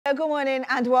Good morning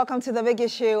and welcome to the big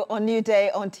issue on New Day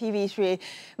on TV3.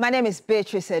 My name is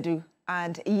Beatrice Edu,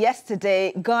 and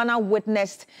yesterday Ghana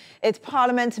witnessed its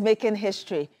parliament making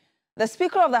history. The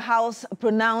Speaker of the House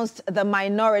pronounced the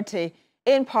minority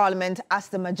in parliament as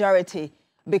the majority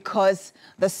because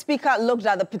the Speaker looked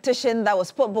at the petition that was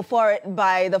put before it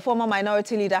by the former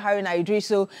minority leader Haruna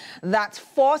Idrisu that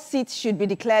 4 seats should be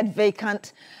declared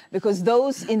vacant because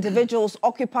those individuals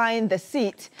occupying the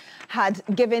seat had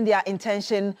given their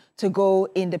intention to go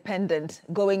independent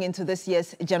going into this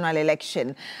year's general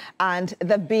election. And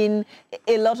there have been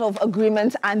a lot of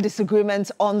agreements and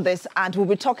disagreements on this, and we'll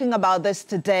be talking about this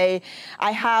today.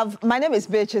 My name is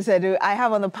Beatrice Edu. I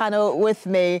have on the panel with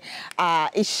me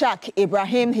Ishaq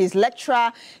Ibrahim. He's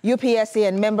lecturer, UPSA,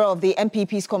 and member of the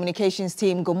NPP's communications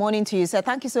team. Good morning to you, sir.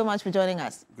 Thank you so much for joining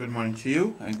us. Good morning to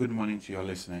you, and good morning to your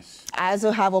listeners. I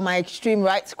also have on my extreme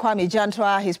right, Kwame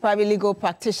Jantua. He's private legal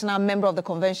practitioner, member of the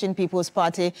Convention People's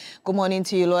Party. Good morning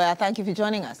to you, lawyer. Thank you for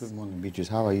joining us. Good morning, Beatrice.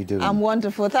 How are you doing? I'm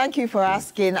wonderful. Thank you for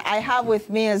asking. I have with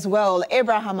me as well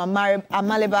Abraham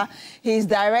Amaliba. He's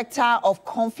Director of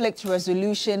Conflict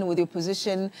Resolution with the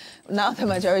opposition, now the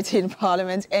majority in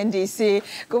Parliament, NDC.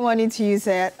 Good morning to you,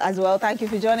 sir, as well. Thank you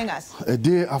for joining us. A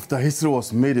day after history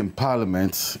was made in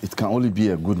Parliament, it can only be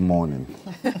a good morning.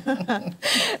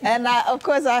 And of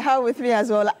course, I have with me as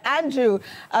well Andrew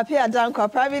Apia-Dankwa,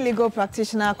 private legal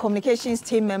practitioner, communications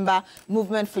team member,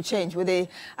 Movement for Change with the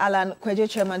Alan Kwejo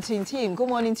Chairman team. Good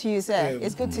morning to you, sir.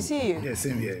 It's good to see you. Yes,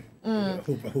 same here. I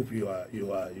hope you are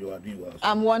doing well.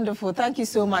 I'm wonderful. Thank you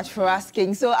so much for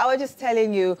asking. So I was just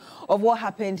telling you of what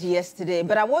happened yesterday,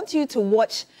 but I want you to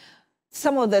watch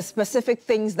some of the specific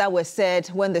things that were said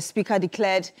when the Speaker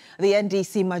declared the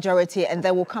NDC majority, and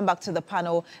then we'll come back to the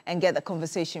panel and get the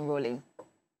conversation rolling.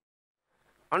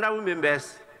 Honourable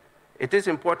members, it is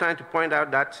important to point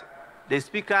out that the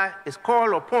Speaker is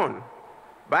called upon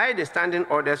by the standing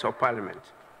orders of Parliament,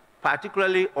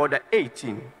 particularly Order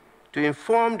 18, to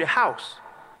inform the House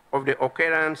of the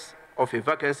occurrence of a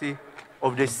vacancy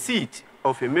of the seat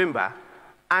of a member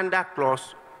under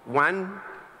Clause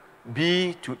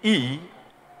 1B to E,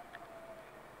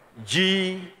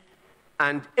 G,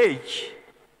 and H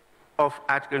of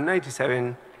Article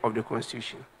 97 of the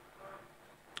Constitution.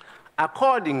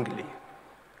 Accordingly,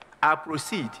 I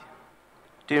proceed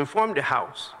to inform the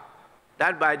House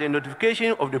that by the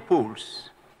notification of the polls,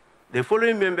 the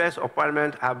following members of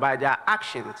Parliament have by their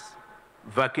actions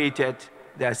vacated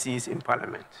their seats in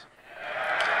Parliament.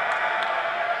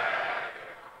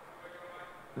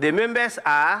 The members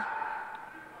are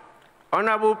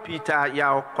Honorable Peter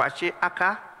Yao Kwache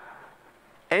Aka,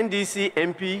 NDC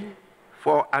MP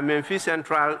for Amenfi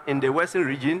Central in the Western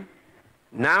Region,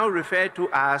 now referred to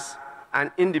as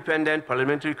an independent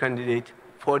parliamentary candidate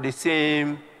for the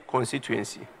same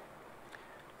constituency.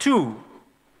 2,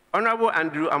 Honorable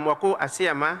Andrew Amwako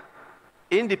Asiama,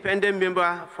 independent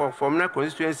member for Fomna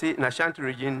constituency in Ashanti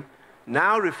Region,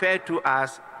 now referred to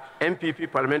as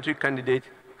NPP parliamentary candidate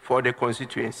for the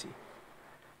constituency.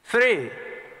 3,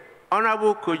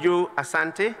 Honorable Kojo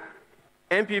Asante,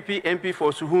 NPP MP for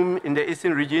Suhum in the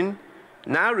Eastern Region,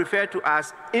 now referred to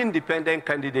as independent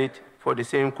candidate for the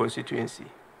same constituency.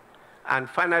 And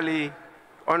finally,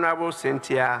 Honorable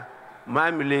Cynthia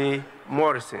Mamile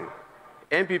Morrison,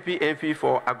 NPP MP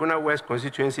for Agona West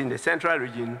constituency in the Central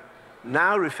Region,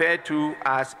 now referred to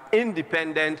as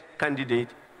independent candidate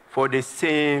for the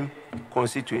same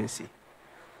constituency.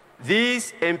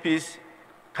 These MPs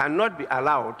cannot be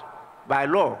allowed by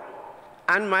law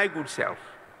and my good self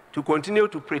to continue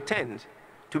to pretend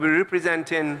to be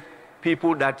representing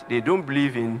people that they don't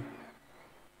believe in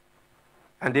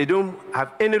and they don't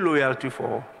have any loyalty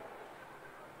for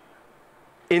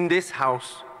in this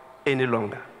House any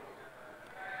longer.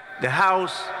 The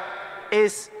House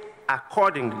is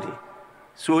accordingly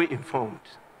so informed.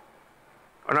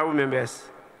 Honorable members,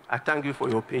 I thank you for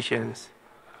your patience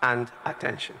and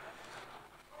attention.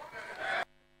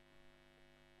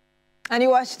 And you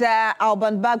watched there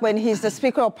Alban Bagwen, he's the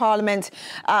Speaker of Parliament,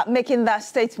 making that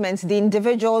statement. The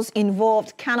individuals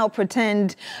involved cannot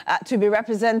pretend to be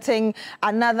representing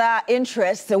another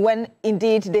interest when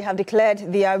indeed they have declared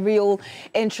their real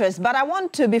interest. But I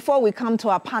want to, before we come to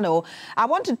our panel, I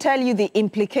want to tell you the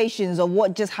implications of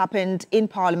what just happened in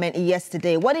Parliament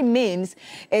yesterday. What it means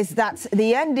is that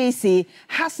the NDC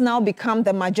has now become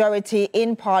the majority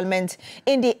in Parliament,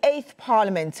 in the 8th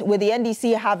Parliament, with the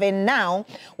NDC having now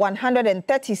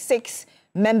 136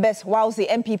 members, whilst the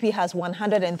NPP has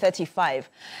 135.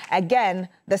 Again,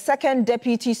 the second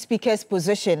Deputy Speaker's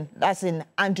position, that's in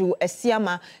Andrew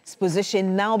Esiama's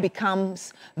position, now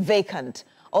becomes vacant.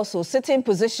 Also, sitting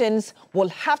positions will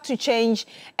have to change.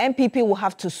 NPP will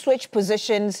have to switch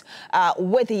positions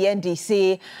with the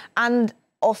NDC. And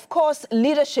of course,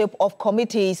 leadership of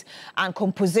committees and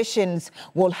compositions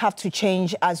will have to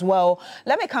change as well.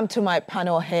 Let me come to my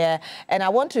panel here, and I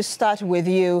want to start with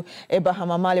you, Abraham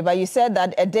Amaliba. You said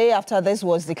that a day after this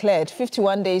was declared,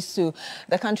 51 days to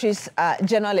the country's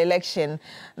general election,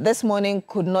 this morning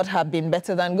could not have been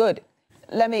better than good.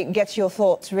 Let me get your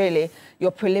thoughts, really, your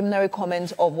preliminary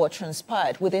comments of what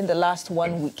transpired within the last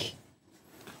 1 week.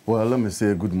 Well, let me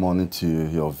say good morning to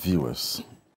your viewers.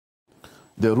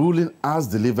 The ruling as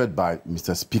delivered by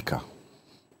Mr. Speaker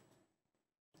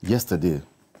yesterday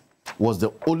was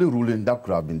the only ruling that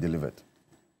could have been delivered.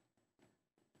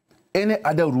 Any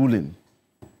other ruling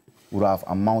would have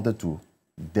amounted to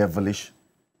devilish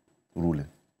ruling.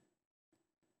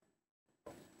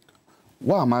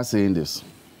 Why am I saying this?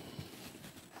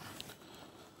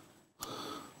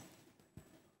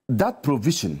 That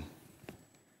provision,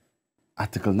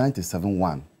 Article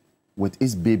 97(1), with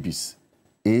its babies,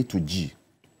 A to G,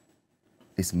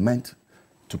 is meant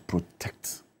to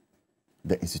protect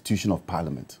the institution of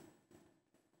Parliament,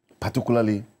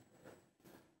 particularly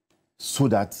so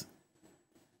that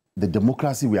the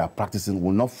democracy we are practicing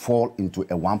will not fall into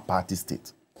a one-party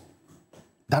state.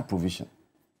 That provision.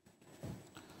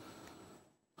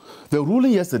 The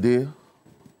ruling yesterday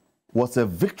was a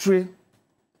victory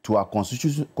to our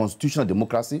constitutional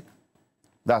democracy,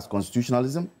 that's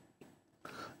constitutionalism.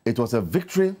 It was a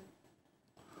victory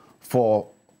for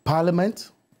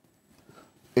Parliament,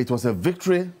 it was a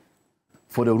victory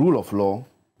for the rule of law,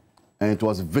 and it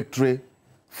was a victory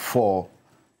for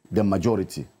the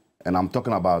majority. And I'm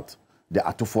talking about the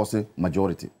Atufose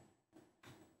majority.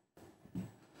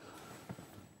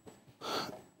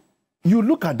 You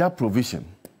look at that provision.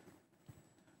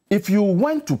 If you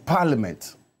went to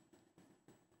Parliament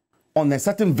on a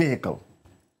certain vehicle,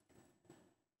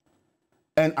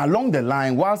 and along the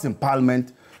line, whilst in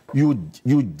Parliament, you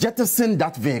jettison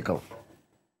that vehicle,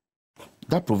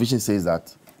 that provision says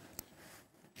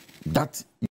that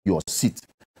your seat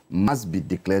must be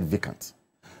declared vacant.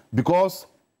 Because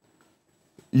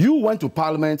you went to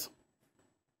Parliament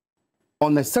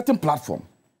on a certain platform.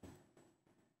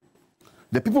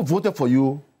 The people voted for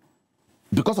you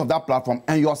because of that platform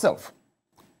and yourself.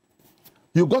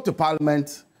 You go to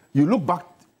Parliament, you look back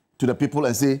to the people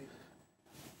and say,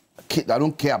 I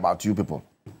don't care about you people.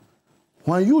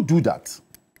 When you do that,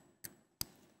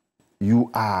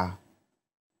 you are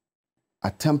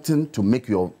attempting to make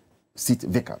your seat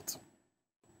vacant.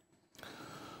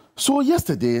 So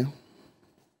yesterday,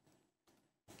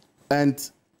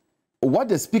 and what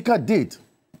the Speaker did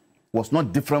was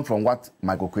not different from what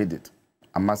Michael Quay did,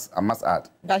 I must add.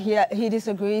 But he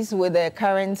disagrees with the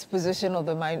current position of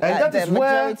the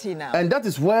majority now. And that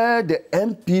is where the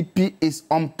NPP is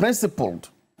unprincipled.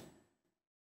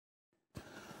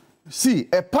 See,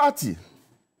 a party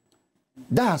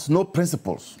that has no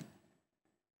principles,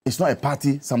 it's not a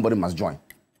party somebody must join.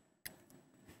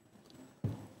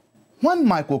 When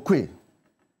Michael Quay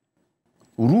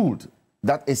ruled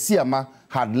that Esiama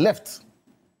had left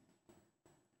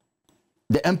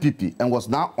the NPP and was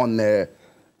now on an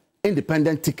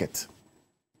independent ticket,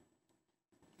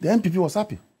 the NPP was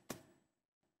happy.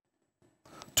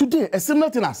 Today, a similar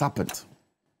thing has happened.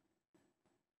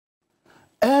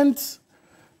 And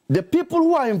the people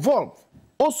who are involved,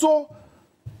 also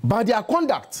by their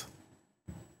conduct,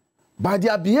 by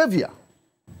their behavior,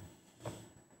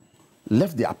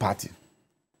 left their party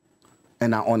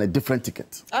and are on a different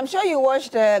ticket. I'm sure you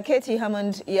watched Katie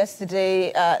Hammond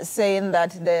yesterday saying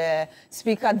that the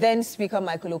then Speaker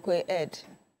Michael Quay Ed.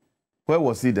 Where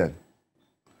was he then?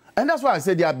 And that's why I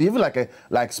said they are behaving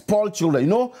like spoiled children. You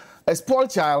know, a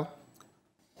spoiled child,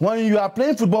 when you are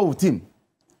playing football with him,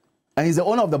 and he's the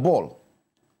owner of the ball,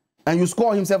 and you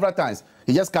score him several times,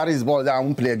 he just carries his ball, I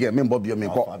won't play again.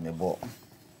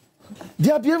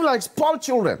 They are behaving like spoiled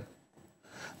children.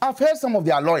 I've heard some of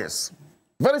their lawyers,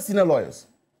 very senior lawyers,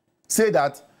 say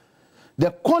that the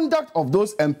conduct of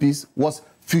those MPs was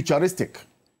futuristic.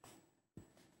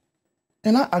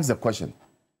 And I ask the question,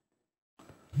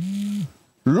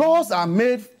 laws are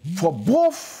made for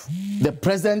both the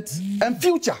present and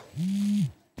future.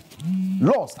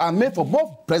 Laws are made for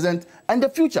both present and the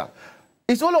future.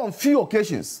 It's only on few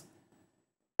occasions,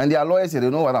 and their lawyers say they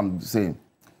know what I'm saying.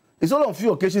 It's only on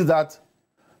few occasions that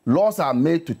laws are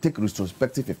made to take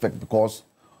retrospective effect because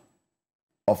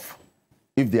of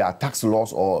if they are tax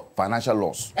laws or financial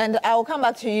laws. And I'll come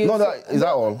back to you. No, is that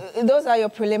all? Those are your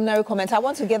preliminary comments. I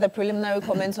want to get the preliminary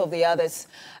comments of the others,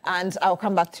 and I'll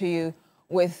come back to you.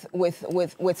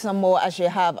 with some more as you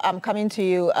have. I'm coming to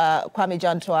you, Kwame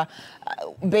Jantua,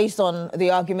 based on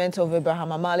the argument of Abraham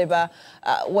Amaliba.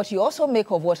 What you also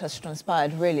make of what has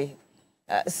transpired, really,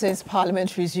 since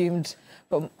Parliament resumed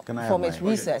from its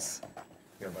recess.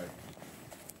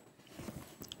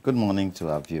 Good morning to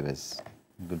our viewers.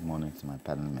 Good morning to my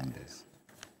panel members.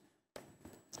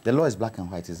 The law is black and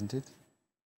white, isn't it?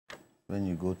 When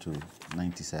you go to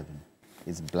 97,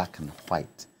 it's black and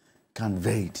white. Can't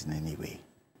vary it in any way.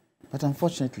 But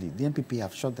unfortunately, the NPP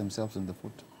have shot themselves in the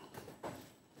foot.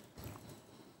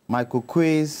 Michael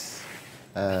Quay's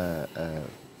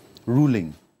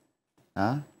ruling,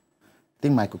 I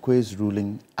think Michael Quay's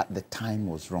ruling at the time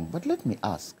was wrong. But let me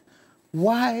ask,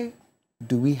 why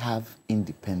do we have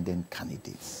independent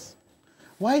candidates?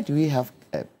 Why do we have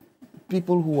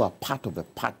people who are part of a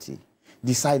party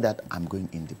decide that I'm going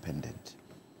independent?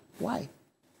 Why?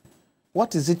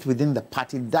 What is it within the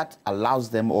party that allows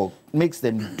them or makes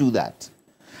them do that?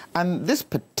 And this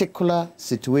particular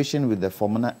situation with the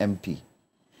former MP,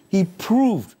 he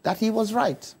proved that he was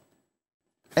right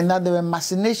and that there were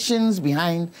machinations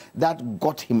behind that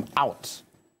got him out,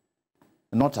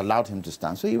 not allowed him to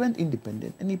stand. So he went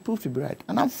independent and he proved to be right.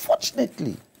 And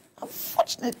unfortunately,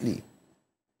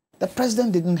 the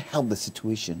president didn't help the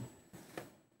situation.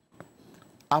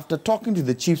 After talking to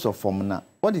the chiefs of Fomuna,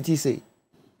 what did he say?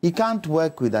 He can't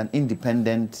work with an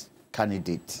independent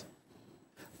candidate.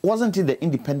 Wasn't it the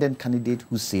independent candidate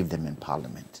who saved them in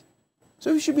Parliament?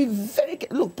 So we should be very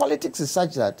careful. Look, politics is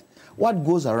such that what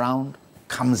goes around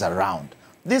comes around.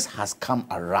 This has come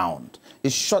around.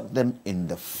 It shot them in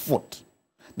the foot.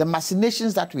 The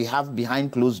machinations that we have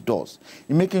behind closed doors,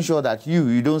 in making sure that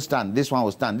you don't stand, this one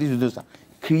will stand, this will don't stand,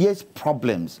 creates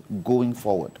problems going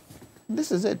forward.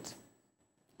 This is it.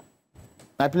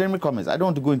 My preliminary comments, I don't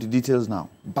want to go into details now,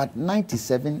 but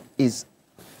 97 is,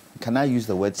 can I use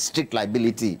the word, strict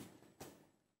liability.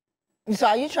 So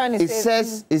are you trying to say...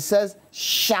 It says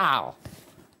shall.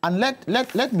 And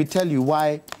let me tell you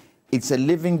why it's a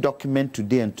living document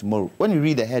today and tomorrow. When you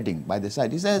read the heading by the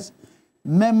side, it says,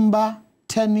 member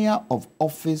tenure of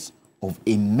office of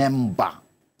a member.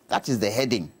 That is the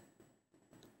heading.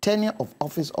 Tenure of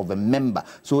office of a member.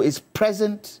 So it's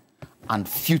present and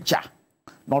future,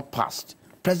 not past.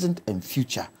 Present and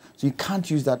future. So you can't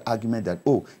use that argument that,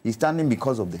 oh, he's standing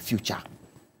because of the future.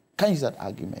 Can't use that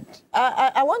argument.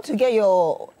 I want to get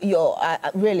your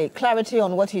really clarity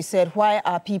on what you said. Why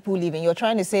are people leaving? You're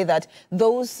trying to say that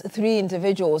those three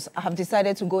individuals have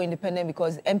decided to go independent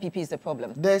because NPP is the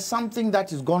problem. There's something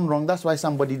that has gone wrong. That's why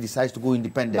somebody decides to go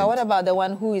independent. But what about the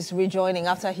one who is rejoining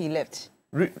after he left?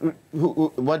 What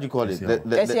do you call it? The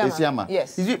Esiama.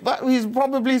 Yes. But he's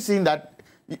probably seen that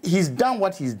he's done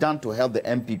what he's done to help the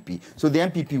NPP. So the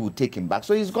NPP will take him back.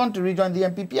 So he's going to rejoin the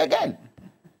NPP again.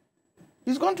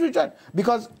 He's going to rejoin.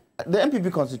 Because the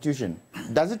NPP constitution,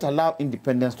 does it allow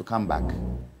independence to come back?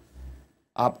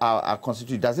 Our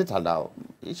constitution, does it allow?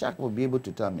 Ishak will be able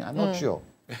to tell me. I'm not sure.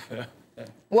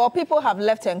 Well, people have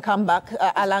left and come back.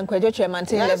 Alan Kwejo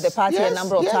Mantin left the party a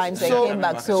number of times and came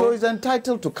back. So he's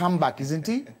entitled to come back, isn't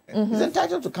he? He's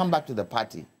entitled to come back to the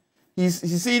party. He's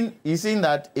seen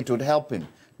that it would help him.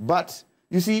 But,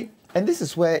 you see, and this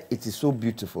is where it is so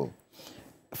beautiful.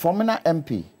 Former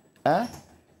MP,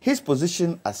 his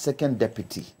position as second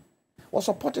deputy was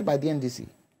supported by the NDC.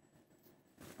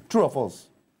 True or false?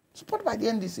 Supported by the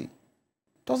NDC. It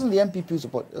wasn't the NPP who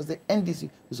supported, it was the NDC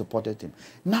who supported him.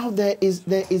 Now there's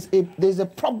a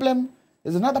problem,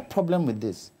 there's another problem with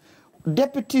this.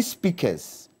 Deputy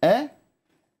speakers,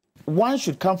 one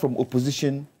should come from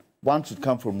opposition, one should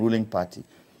come from ruling party.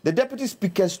 The deputy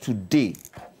speakers today,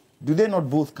 do they not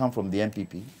both come from the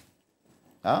NPP?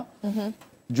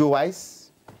 Joe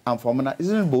Wise and Fomuna,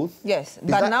 isn't it both? Yes,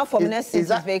 but now Fomuna's seat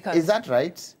is vacant. Is that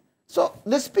right? So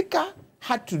the speaker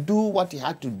had to do what he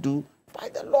had to do by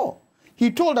the law. He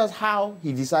told us how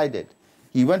he decided.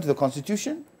 He went to the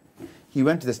Constitution, he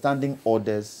went to the standing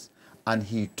orders, and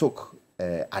he took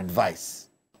advice.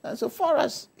 And so far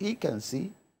as he can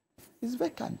see, it's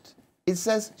vacant. It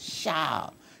says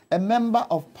shall. A member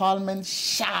of Parliament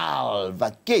shall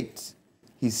vacate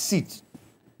his seat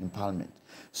in Parliament.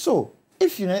 So,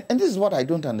 if you know, and this is what I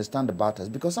don't understand about us,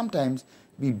 because sometimes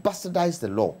we bastardize the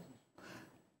law.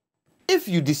 If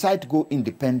you decide to go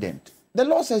independent, the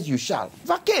law says you shall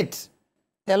vacate.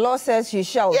 The law says you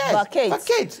shall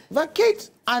vacate. Vacate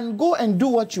and go and do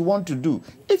what you want to do.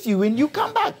 If you win, you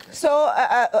come back. So,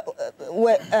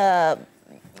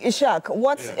 Ishak,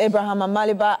 what Abraham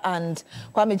Amaliba and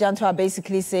Kwame Jantua are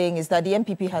basically saying is that the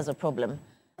NPP has a problem.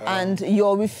 And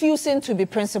you're refusing to be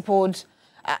principled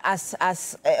as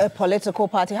a political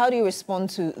party. How do you respond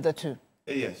to the two?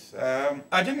 Yes,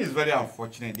 I think it's very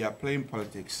unfortunate they are playing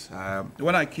politics.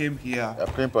 When I came here,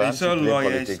 I saw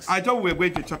lawyers. I thought we were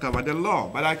going to talk about the law,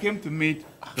 but I came to meet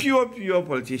pure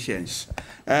politicians.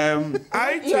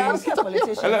 I think.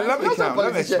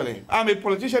 Let me explain. I'm a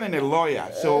politician and a lawyer,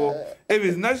 so if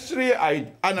it's necessary, I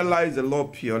analyze the law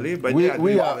purely. But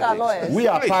we are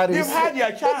parties. You've had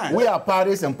your chance. We are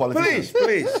parties and politicians.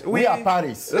 Please. We are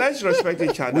parties. Let's respect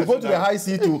each other. We go to the high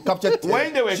seas to capture.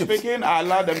 When they were speaking, I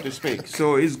allowed them to speak.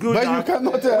 So it's good. But you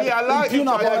cannot impugn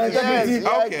our integrity.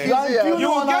 Okay. You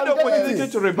will get the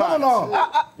opportunity to rebut.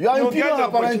 No. You are impugning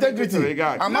our integrity.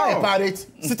 Am I a pirate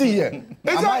sitting here?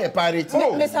 Am I a pirate?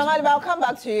 Mr. Malibu, I'll come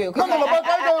back to you. No,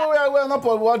 we're not.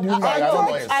 What do you mean?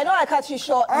 I know I cut you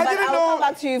short, but I'll come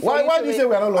back to you. Why do you say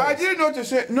we're not lawyers? I didn't know to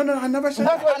say. No, I never said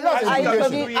that.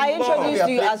 I introduced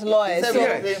you as lawyers.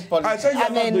 I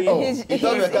mean, he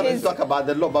doesn't talk about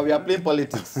the law, but we are playing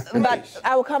politics. But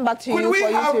I will come back to you. Could we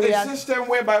have a system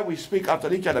whereby we speak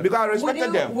after each other? Because I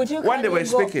respected them when they were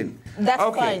speaking. That's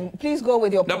fine. Please go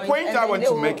with your point. The point I want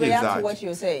to make is that, what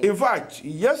you're saying. In fact,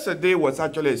 yesterday was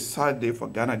actually a sad day for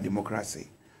Ghana democracy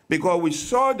because we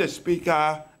saw the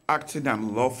speaker acting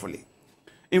unlawfully.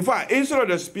 In fact, instead of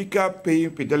the speaker paying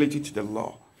fidelity to the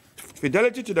law,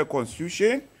 fidelity to the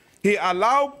constitution, he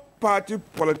allowed party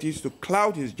politics to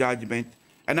cloud his judgment,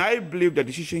 and I believe the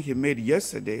decision he made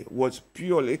yesterday was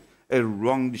purely a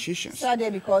wrong decision.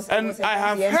 And I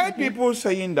have heard people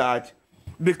saying that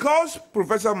because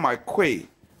Professor McQuay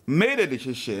made a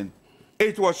decision,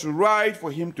 it was right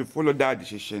for him to follow that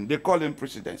decision. They call him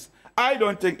precedence. I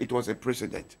don't think it was a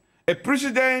precedent. A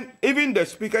precedent, even the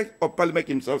Speaker of Parliament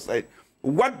himself said,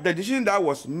 what the decision that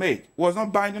was made was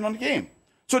not binding on him.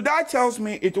 So that tells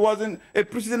me it wasn't a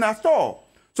precedent at all.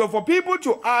 So for people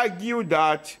to argue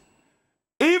that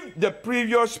if the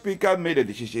previous speaker made a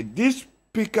decision, this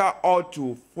speaker ought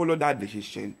to follow that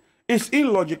decision, it's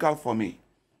illogical for me.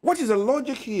 What is the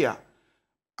logic here?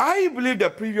 I believe the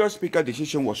previous speaker's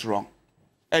decision was wrong,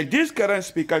 and this current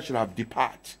speaker should have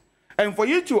departed. And for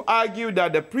you to argue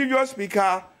that the previous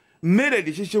speaker made a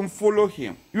decision, follow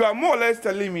him, you are more or less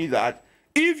telling me that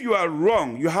if you are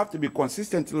wrong, you have to be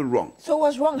consistently wrong. So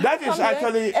what's wrong? That is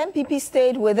actually... NPP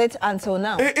stayed with it until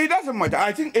now. It doesn't matter.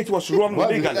 I think it was wrong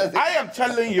legally. I am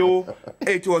telling you,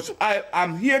 it was...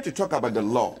 I'm here to talk about the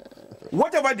law.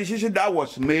 Whatever decision that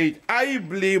was made, I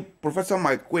believe Professor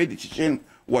McQuay's decision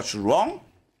was wrong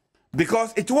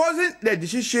because it wasn't the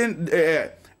decision...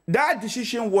 that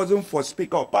decision wasn't for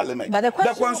Speaker of Parliament. But the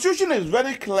Constitution is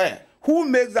very clear who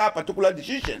makes that particular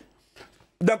decision.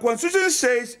 The Constitution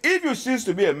says if you cease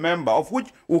to be a member, of which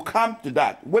will come to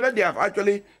that, whether they have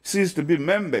actually ceased to be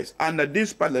members under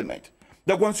this Parliament,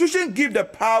 the Constitution gives the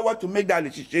power to make that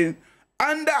decision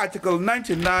under Article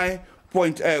 99,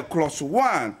 clause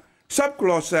 1,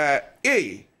 subclause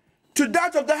A, to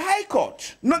that of the High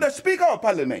Court, not the Speaker of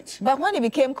Parliament. But when it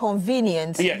became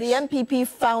convenient, yes, the NPP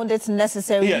found it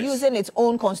necessary, yes, using its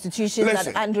own constitution,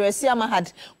 that Andrew Esiama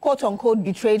had, quote-unquote,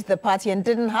 betrayed the party and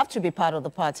didn't have to be part of the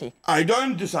party. I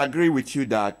don't disagree with you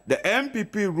that the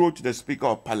NPP wrote to the Speaker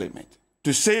of Parliament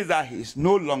to say that he is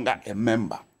no longer a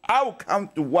member. I will come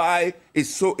to why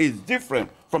it's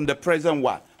different from the present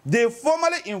one. They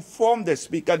formally informed the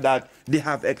Speaker that they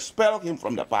have expelled him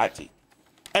from the party.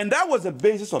 And that was the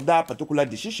basis of that particular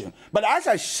decision. But as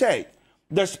I said,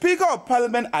 the Speaker of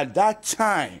Parliament at that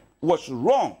time was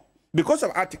wrong because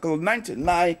of Article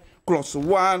 99, clause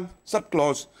 1,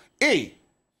 subclause A.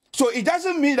 So it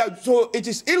doesn't mean that, so it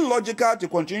is illogical to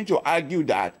continue to argue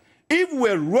that if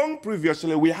we're wrong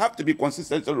previously, we have to be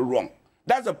consistently wrong.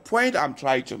 That's the point I'm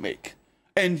trying to make.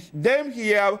 And them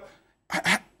here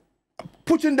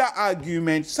putting that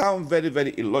argument sounds very,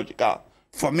 very illogical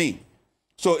for me.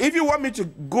 So if you want me to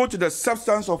go to the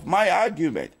substance of my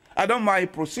argument, I don't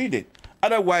mind proceeding.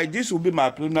 Otherwise, this will be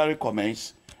my preliminary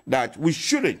comments that we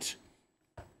shouldn't.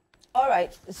 All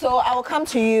right. So I will come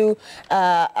to you,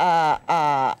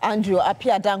 Andrew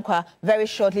Apia Dankwa, very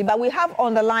shortly. But we have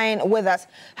on the line with us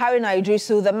Harry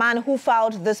Naidrisu, the man who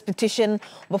filed this petition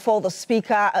before the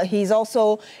Speaker. He's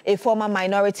also a former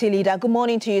minority leader. Good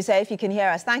morning to you, sir, if you can hear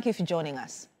us. Thank you for joining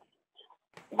us.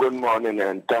 Good morning,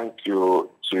 and thank you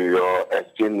to your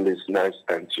esteemed listeners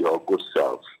and to your good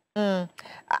self.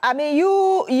 I mean,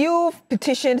 you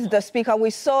petitioned the Speaker. We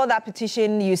saw that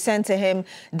petition you sent to him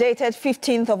dated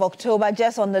 15th of October,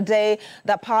 just on the day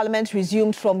that Parliament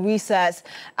resumed from recess.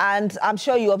 And I'm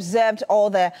sure you observed all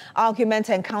the arguments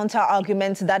and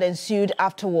counter-arguments that ensued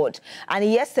afterward. And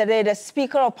yesterday, the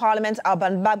Speaker of Parliament,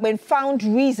 Alban Bagbin, found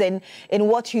reason in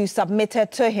what you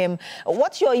submitted to him.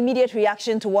 What's your immediate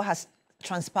reaction to what has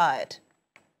transpired?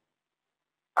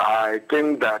 I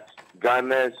think that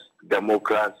Ghana's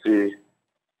democracy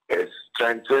is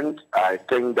strengthened. I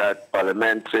think that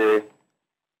parliamentary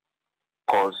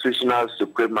constitutional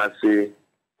supremacy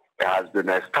has been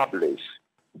established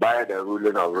by the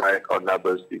ruling of Right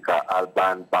Honorable Speaker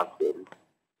Alban Bagbin.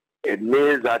 It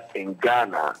means that in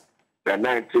Ghana, the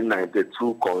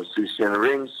 1992 Constitution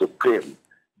reigns supreme.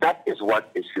 That is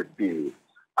what it should be,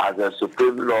 as a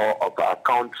supreme law of our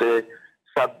country,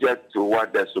 subject to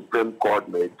what the Supreme Court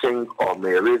may think or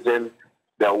may reason.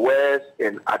 The words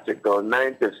in Article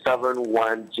 97,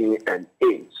 1G and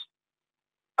H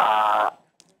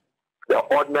the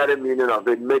ordinary meaning of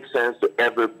it makes sense to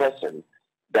every person,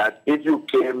 that if you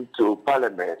came to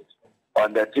Parliament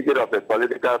on the ticket of a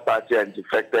political party and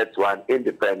defected to an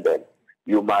independent,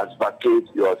 you must vacate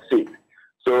your seat.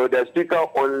 So the Speaker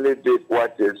only did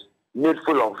what is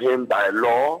needful of him by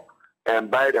law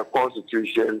and by the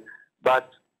Constitution,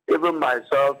 but even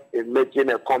myself, in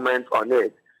making a comment on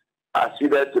it,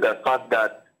 acceded to the fact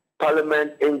that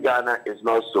Parliament in Ghana is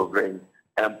not sovereign,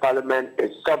 and Parliament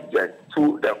is subject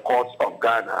to the courts of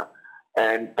Ghana,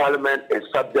 and Parliament is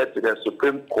subject to the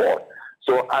Supreme Court.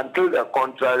 So until the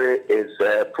contrary is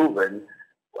proven,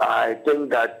 I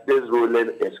think that this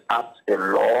ruling is apt in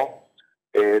law.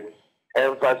 It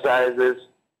emphasizes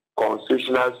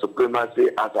constitutional supremacy,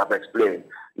 as I've explained.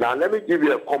 Now, let me give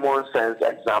you a common sense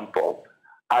example.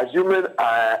 Assuming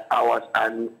I was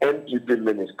an NPP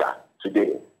minister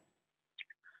today,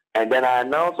 and then I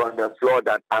announce on the floor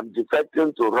that I'm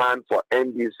defecting to run for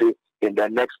NDC in the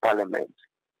next parliament,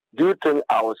 do you think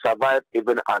I will survive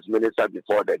even as minister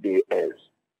before the day ends?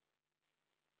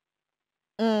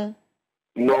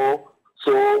 No.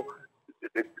 So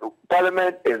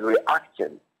Parliament is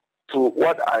reacting to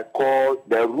what I call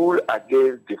the rule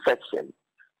against defection.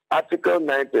 Article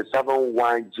 97,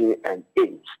 1G and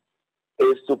H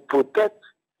is to protect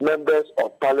members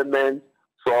of Parliament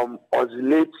from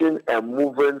oscillating and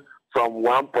moving from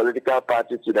one political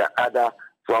party to the other,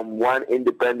 from one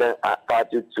independent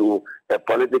party to a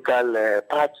political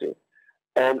party.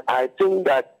 And I think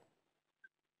that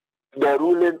the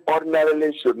ruling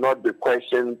ordinarily should not be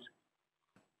questioned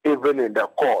even in the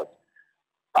court.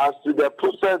 As to the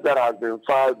process that has been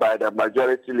filed by the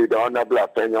Majority Leader, Honorable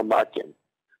Afenyo Martin,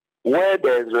 where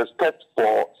there is respect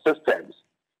for systems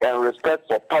and respect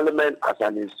for Parliament as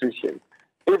an institution,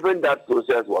 even that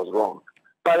process was wrong.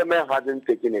 Parliament hasn't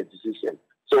taken a decision.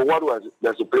 So what was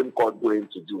the Supreme Court going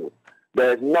to do?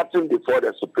 There is nothing before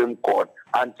the Supreme Court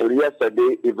until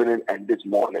yesterday evening and this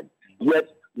morning. Yet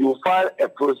you file a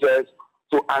process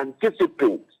to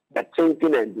anticipate the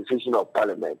thinking and decision of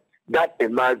Parliament. That,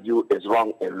 in my view, is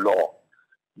wrong in law.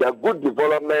 The good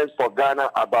developments for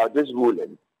Ghana about this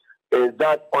ruling is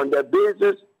that on the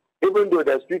basis, even though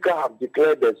the Speaker has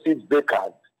declared the seats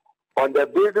vacant, on the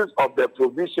basis of the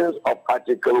provisions of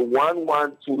Article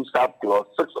 112, subclause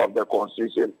 6 of the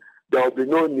Constitution, there will be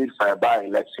no need for a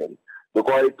by-election,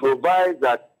 because it provides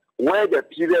that where the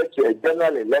period to a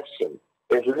general election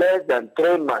is less than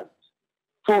 3 months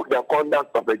to the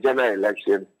conduct of a general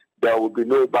election, there will be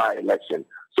no by-election.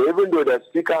 So even though the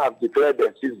Speaker has declared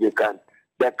the seats vacant,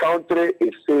 the country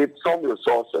is saved some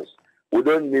resources. We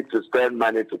don't need to spend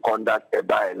money to conduct a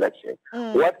by-election.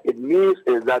 What it means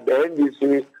is that the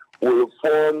NDC will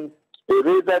form a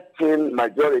razor-thin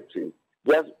majority,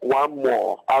 just one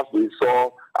more, as we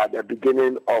saw at the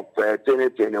beginning of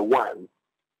 2021,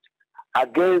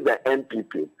 against the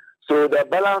NPP. So the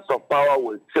balance of power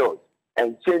will tilt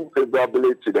and change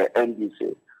favorably to the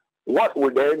NDC. What will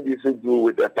the NDC do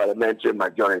with the parliamentary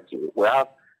majority? We have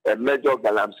a major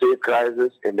galamsey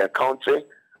crisis in the country.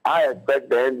 I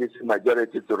expect the NDC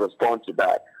majority to respond to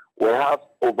that. We have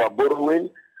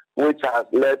overborrowing, which has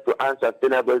led to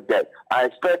unsustainable debt. I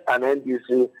expect an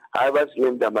NDC, however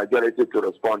slim the majority, to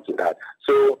respond to that.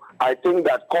 So I think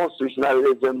that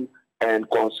constitutionalism and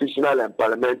constitutional and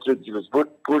parliamentary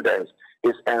jurisprudence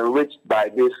is enriched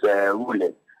by this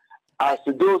ruling. As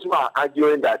to those who are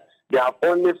arguing that they have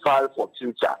only filed for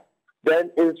future,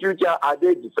 then in future,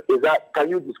 can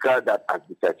you describe that as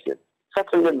defection?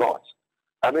 Certainly not.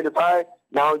 I mean, if I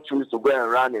now choose to go and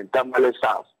run in Tamale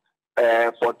South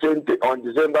on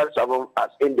December 7th as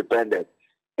independent,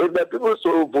 if the people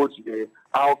so vote me,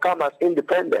 I'll come as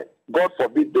independent. God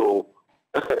forbid, though,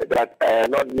 that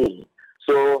not me.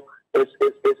 So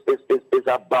it's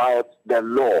about the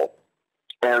law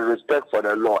and respect for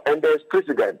the law. And there's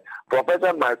precedent.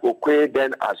 Professor Michael Quay,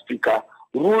 then as Speaker,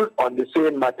 ruled on the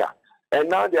same matter. And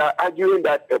now they are arguing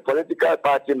that a political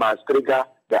party must trigger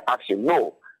the action.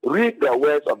 No. Read the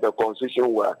words of the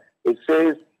Constitution where it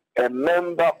says a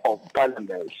member of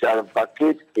Parliament shall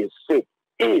vacate his seat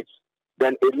if,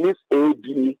 then it leaves A,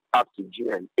 B up to G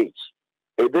and H.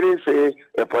 It didn't say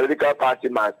a political party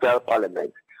must tell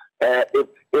Parliament.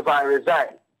 if I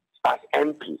resign as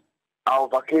MP, I'll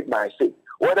vacate my seat.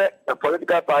 Whether a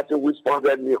political party which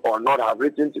sponsored me or not have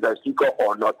written to the speaker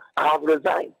or not, I have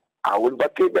resigned. I will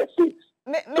vacate the seat.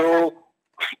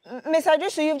 Mr.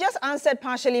 Idrisu, you've just answered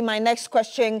partially my next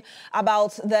question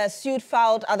about the suit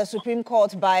filed at the Supreme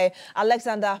Court by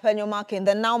Alexander Penyomakin,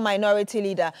 the now minority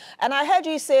leader. And I heard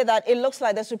you say that it looks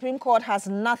like the Supreme Court has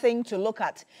nothing to look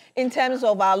at in terms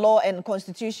of our law and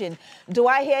constitution. Do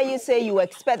I hear you say you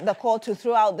expect the court to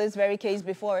throw out this very case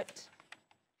before it?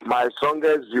 My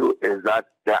strongest view is that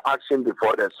the action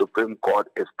before the Supreme Court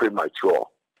is premature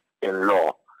in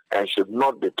law and should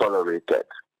not be tolerated.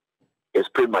 It's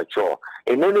premature.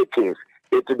 In any case,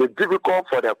 it will be difficult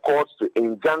for the courts to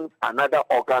injunct another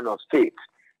organ of state,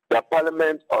 the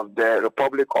Parliament of the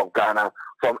Republic of Ghana,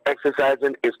 from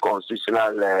exercising its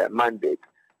constitutional mandate.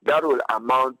 That will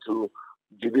amount to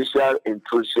judicial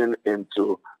intrusion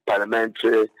into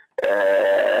parliamentary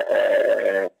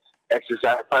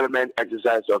Parliament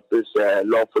exercise of this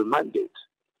lawful mandate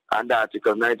under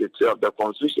Article 93 of the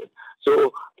Constitution.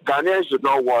 So Ghanaians should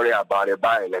not worry about a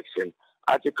by-election.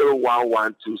 Article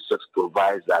 1126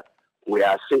 provides that we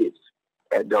are safe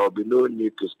and there will be no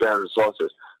need to spend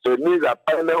resources. So it means that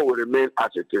Parliament will remain as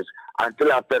it is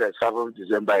until after the 7th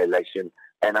December election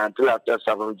and until after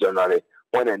 7th January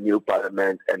when a new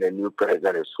Parliament and a new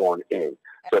President is sworn in.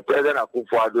 So President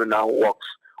Akufo-Addo now walks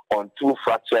on two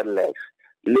fractured legs,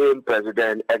 laying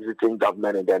President exiting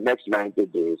government in the next 90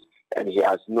 days, and he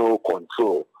has no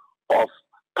control of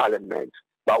Parliament.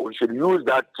 But we should use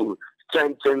that to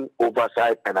strengthen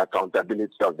oversight and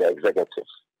accountability of the executive.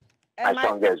 As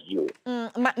long as you.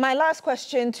 My last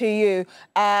question to you.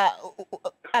 I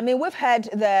mean,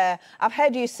 I've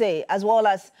heard you say, as well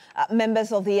as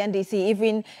members of the NDC,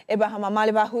 even Abraham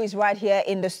Amaliba, who is right here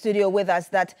in the studio with us,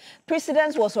 that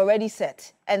precedence was already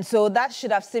set. And so that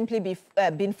should have simply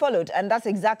been followed. And that's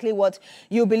exactly what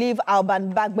you believe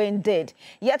Alban Bagbin did.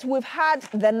 Yet we've had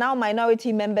the now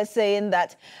minority members saying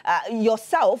that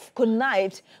yourself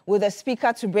connived with the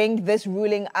speaker to bring this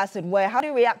ruling as it were. How do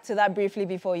you react to that briefly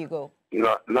before you go?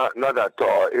 Not at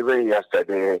all. Even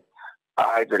yesterday,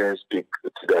 I didn't speak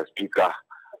to the speaker,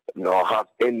 nor have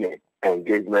any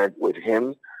engagement with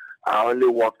him. I only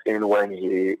walked in when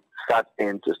he sat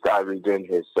in to start reading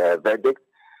his verdict.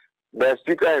 The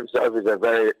speaker himself is a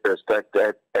very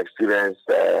respected, experienced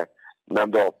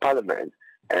member of parliament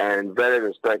and very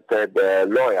respected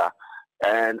lawyer.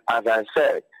 And as I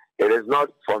said, it is not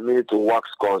for me to wax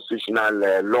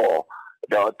constitutional law.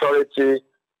 The authority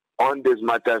on this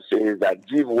matter says that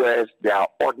give words their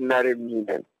ordinary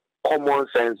meaning, common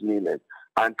sense meaning.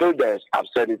 Until there's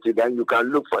absurdity, then you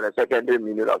can look for the secondary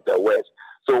meaning of the words.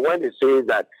 So when it says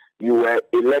that you were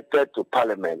elected to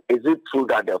parliament, is it true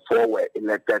that the four were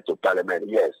elected to parliament?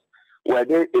 Yes. Were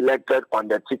they elected on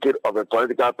the ticket of a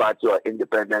political party or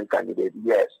independent candidate?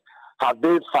 Yes. Have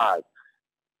they filed?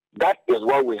 That is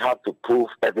what we have to prove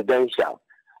evidential.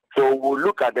 So we'll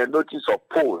look at the notice of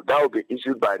poll that will be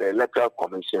issued by the Electoral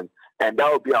Commission, and that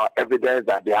will be our evidence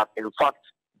that they have in fact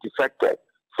defected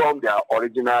from their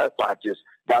original parties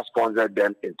that sponsored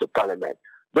them into parliament.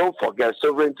 Don't forget,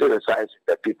 sovereignty resides in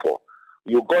the people.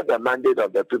 You got the mandate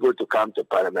of the people to come to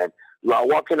parliament. You are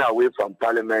walking away from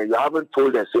parliament. You haven't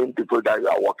told the same people that you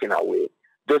are walking away.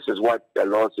 This is what the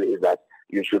law says that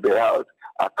you should be held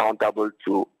accountable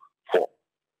to for.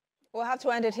 We'll have to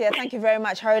end it here. Thank you very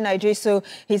much, Haruna Idrisu.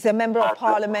 He's a member of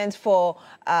parliament for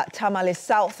Tamale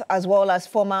South, as well as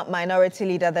former minority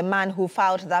leader, the man who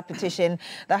filed that petition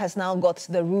that has now got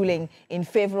the ruling in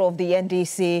favor of the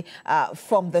NDC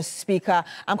from the speaker.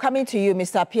 I'm coming to you,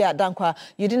 Mr. Pia Dankwa.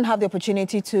 You didn't have the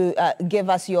opportunity to give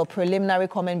us your preliminary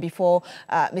comment before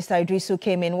Mr. Idrisu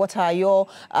came in. What are your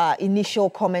initial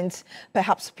comments,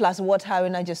 perhaps plus what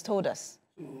Haruna just told us?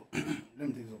 Let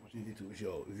me take this opportunity to wish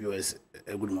your viewers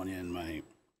a good morning and my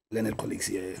learned colleagues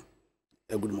here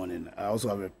a good morning. I also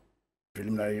have a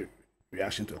preliminary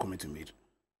reaction to a comment you made.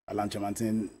 Alan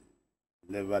Chamantin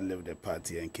never left the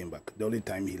party and came back. The only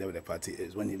time he left the party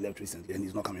is when he left recently, and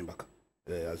he's not coming back.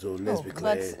 So let's be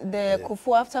clear. But the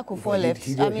Kufu, after Kufu left,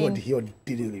 he didn't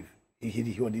leave. He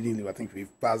didn't leave. I think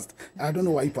we've passed. I don't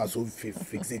know why he was so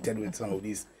fixated with some of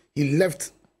these. He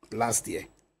left last year.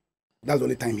 That's the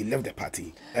only time he left the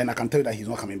party. And I can tell you that he's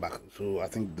not coming back. So I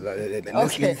think...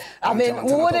 okay. I mean,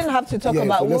 we wouldn't have to talk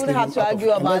about... We wouldn't have to argue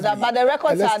about that. But the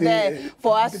records are there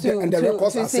for us to... And the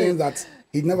records are saying that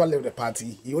he never left the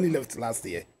party. He only left last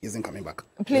year. He isn't coming back.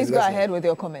 Please go ahead with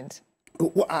your comment.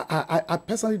 Well, I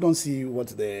personally don't see what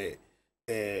the...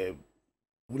 the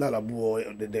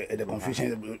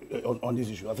confusion on this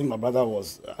issue. I think my brother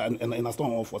was... And I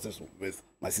stand on forces with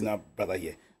my senior brother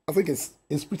here. I think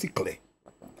it's pretty clear.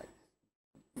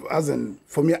 as in,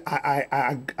 for me,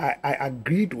 I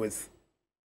agreed with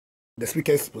the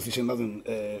speaker's position, as in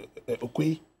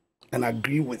Okwe, and I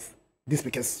agree with the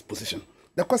speaker's position.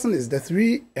 The question is, the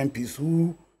 3 MPs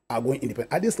who are going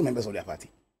independent, are they still members of their party?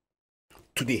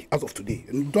 Today, as of today,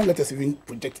 and don't let us even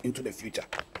project into the future.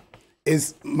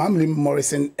 Is Mamlin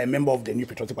Morrison a member of the New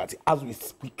Patriotic Party as we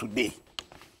speak today?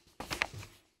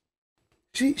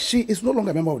 She is no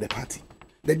longer a member of the party.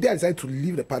 The day I decided to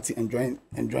leave the party and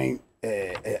join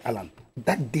Alan,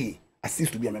 that day I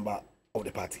ceased to be a member of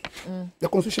the party. The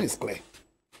constitution is clear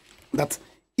that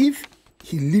if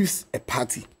he leaves a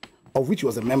party of which he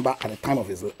was a member at the time of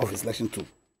his election to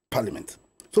Parliament,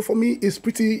 so for me it's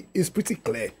pretty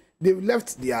clear. They've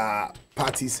left their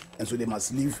parties and so they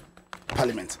must leave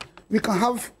Parliament. We can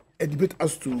have a debate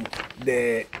as to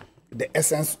the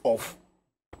essence of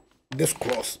this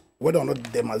clause, whether or not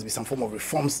there must be some form of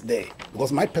reforms there.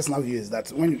 Because my personal view is that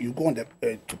when you go on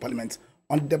to Parliament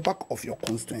on the back of your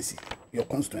constituency,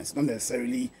 not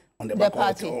necessarily on the back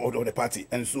of the party.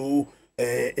 And so,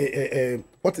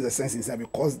 what is the sense in saying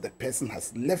because the person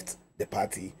has left the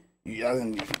party,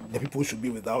 the people should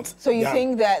be without. So you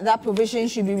think that provision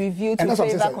should be reviewed to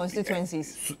favor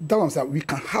constituencies? That's what I'm saying. We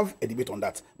can have a debate on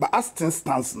that. But as things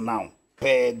stands now,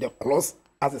 the clause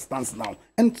as it stands now,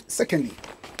 and secondly,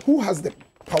 who has the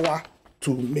power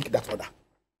to make that order?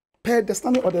 Per the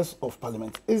standing orders of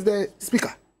Parliament is the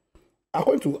Speaker.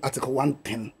 According to Article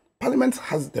 110, Parliament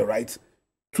has the right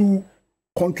to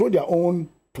control their own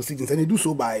proceedings, and they do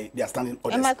so by their standing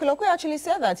orders. And Michael Okwe actually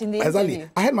said that in the interview.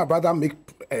 I had my brother make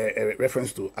a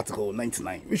reference to Article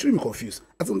 99. We shouldn't be confused.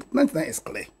 Article 99 is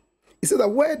clear. It says that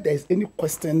where there is any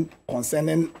question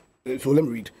concerning, so let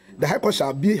me read, the High Court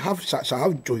shall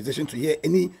have jurisdiction to hear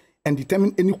any and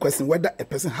determine any question whether a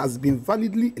person has been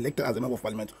validly elected as a member of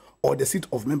Parliament or the seat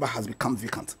of member has become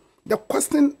vacant. The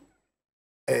question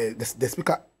the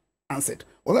Speaker answered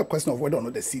was a question of whether or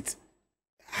not the seat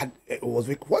was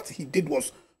vacant. What he did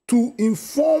was to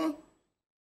inform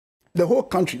the whole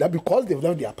country that because they've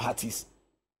left their parties,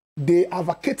 they are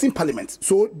vacating Parliament.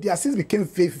 So their seats became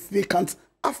vacant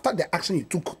after the action he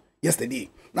took yesterday.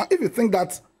 Now, if you think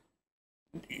that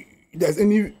there's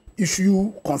any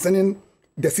issue concerning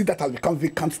the seat that has become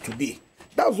vacant today,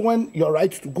 that's when you're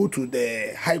right to go to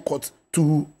the High Court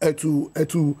to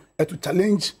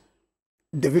challenge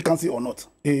the vacancy or not.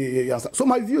 So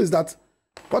my view is that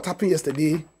what happened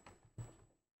yesterday,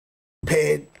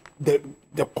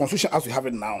 the constitution as we have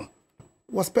it now,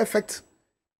 was perfect.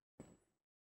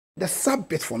 The sub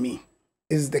bit for me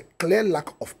is the clear lack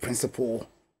of principle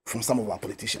from some of our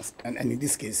politicians, and in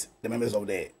this case, the members of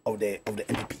the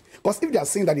NPP. Because if they are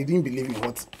saying that they didn't believe in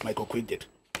what Michael Quaid did,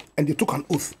 and they took an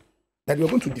oath that they were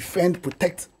going to defend,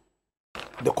 protect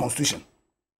the constitution,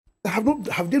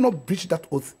 have they not breached that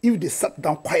oath if they sat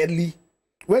down quietly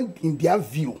when, in their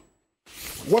view,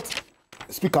 what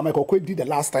Speaker Michael Quaid did the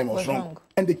last time was wrong,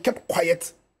 and they kept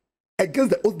quiet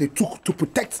against the oath they took to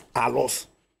protect our laws?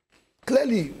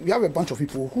 Clearly, we have a bunch of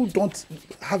people who don't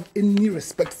have any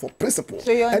respect for principle.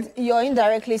 So you're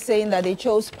indirectly saying that they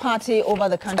chose party over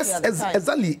the country at the time.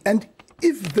 Exactly. And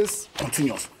if this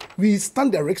continues, we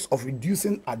stand the risk of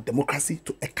reducing our democracy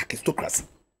to a kakistocracy.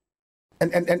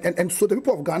 And so the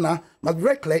people of Ghana must be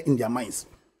very clear in their minds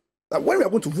that when we are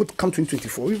going to vote come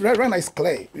 2024, right now it's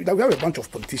clear that we have a bunch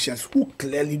of politicians who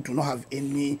clearly do not have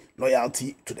any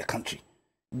loyalty to the country.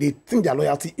 They think their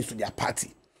loyalty is to their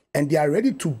party. And they are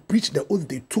ready to breach the oath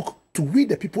they took to we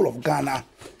the people of Ghana,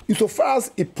 insofar as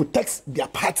it protects their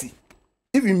party.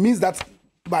 If it means that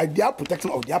by their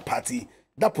protection of their party,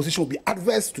 that position will be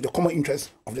adverse to the common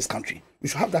interest of this country. We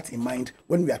should have that in mind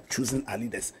when we are choosing our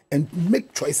leaders and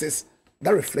make choices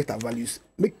that reflect our values,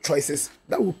 make choices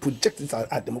that will project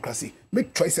our democracy,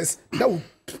 make choices that will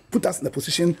put us in a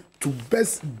position to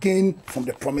best gain from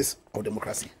the promise of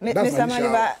democracy. Mr.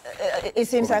 Maliba, it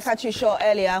seems I cut you short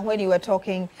earlier when you were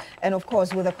talking, and of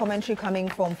course with a commentary coming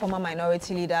from former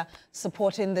minority leader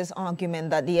supporting this argument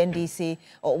that the NDC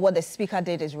or what the Speaker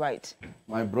did is right.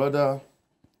 My brother,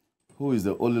 who is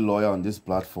the only lawyer on this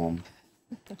platform,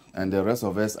 and the rest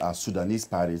of us are Sudanese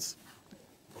pirates,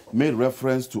 made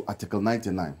reference to Article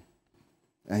 99,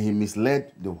 and he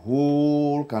misled the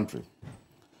whole country.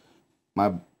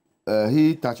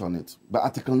 He touched on it, but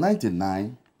Article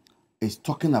 99 is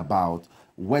talking about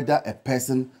whether a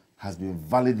person has been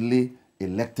validly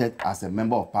elected as a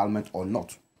member of Parliament or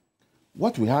not.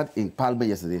 What we had in Parliament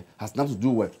yesterday has nothing to do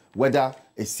with whether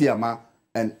a CMA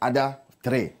and other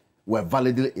 3 were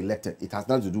validly elected. It has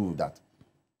nothing to do with that.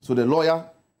 So the lawyer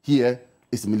here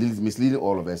is misleading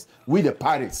all of us. We, the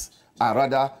pirates, are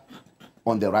rather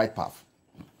on the right path.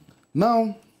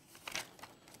 Now,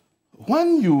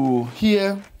 when you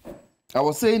hear, I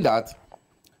was saying that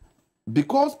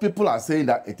because people are saying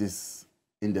that it is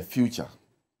in the future,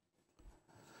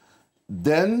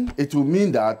 then it will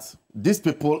mean that these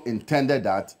people intended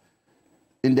that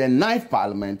in the 9th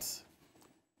Parliament,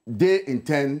 they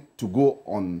intend to go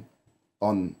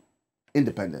on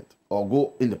independent or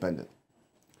go independent.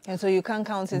 And so you can't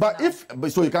count it. But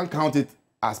so you can't count it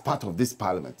as part of this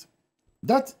Parliament.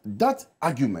 That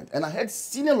argument, and I had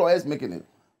senior lawyers making it,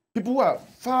 people who are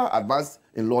far advanced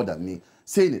in law than me,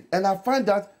 saying it, and I find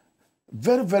that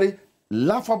very, very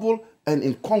laughable and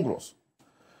incongruous.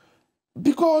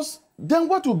 Because then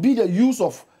what will be the use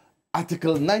of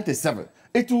Article 97?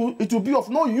 It will be of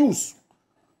no use.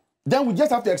 Then we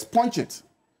just have to expunge it.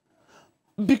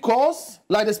 Because,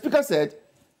 like the Speaker said,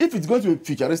 if it's going to be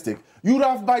futuristic, you would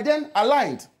have by then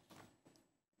aligned.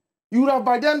 You would have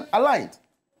by then aligned.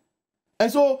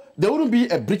 And so there wouldn't be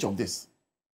a breach of this.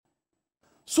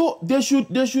 So they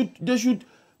should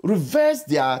reverse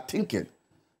their thinking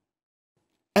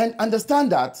and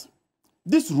understand that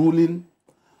this ruling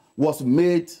was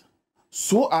made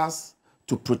so as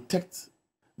to protect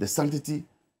the sanctity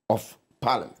of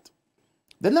Parliament.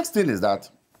 The next thing is that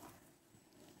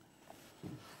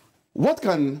what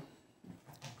can,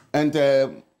 and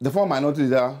the former minority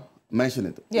leader mentioned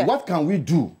it, yeah. What can we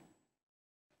do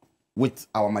with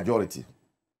our majority?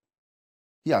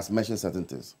 He has mentioned certain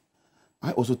things.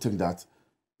 I also think that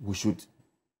we should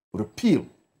repeal,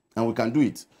 and we can do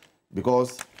it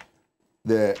because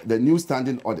the new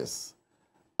standing orders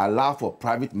allow for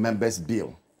private members'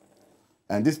 bill.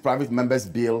 And this private members'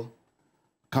 bill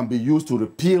can be used to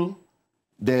repeal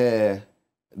the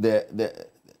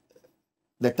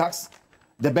tax,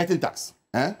 the betting tax,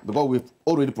 because we've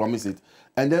already promised it,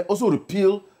 and then also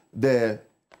repeal the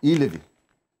e-levy.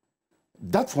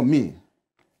 That, for me,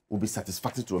 will be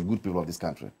satisfactory to a good people of this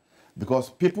country, because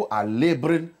people are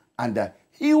laboring under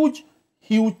huge,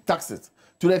 huge taxes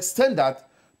to the extent that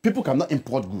people cannot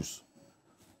import goods.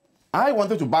 I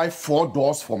wanted to buy 4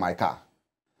 doors for my car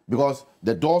because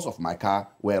the doors of my car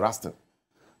were rusted.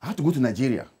 I had to go to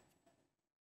Nigeria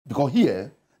because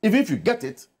here, even if you get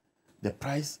it, the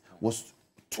price was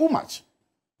too much.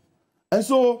 And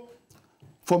so,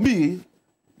 for me,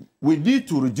 we need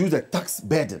to reduce the tax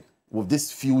burden with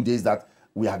these few days that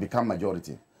we have become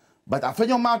majority. But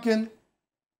Afenyo-Markin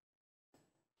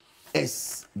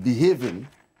is behaving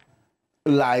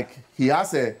like he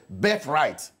has a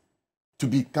birthright to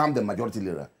become the majority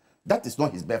leader. That is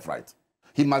not his birthright.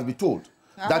 He must be told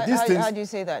that these things... How do you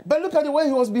say that? But look at the way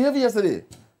he was behaving yesterday.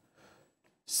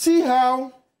 See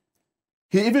how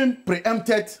he even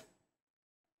preempted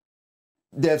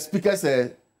the Speaker's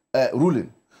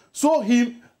ruling. So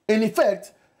he, in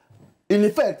effect,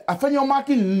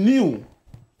 Afenyo-Markin knew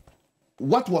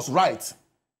what was right.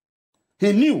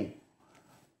 He knew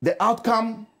the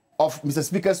outcome of Mr.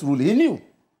 Speaker's ruling.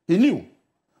 He knew.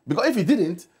 Because if he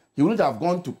didn't, he wouldn't have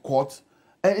gone to court.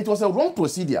 And it was a wrong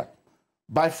procedure.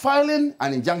 By filing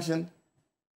an injunction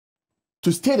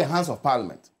to stay the hands of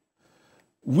Parliament,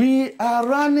 we are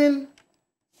running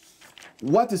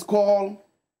what is called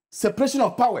separation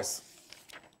of powers.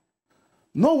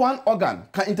 No one organ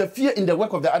can interfere in the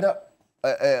work of the other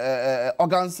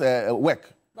organs'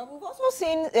 work. But we've also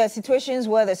seen situations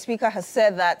where the Speaker has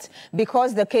said that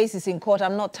because the case is in court,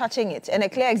 I'm not touching it. And a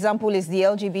clear example is the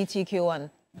LGBTQ one.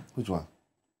 Which one?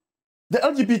 The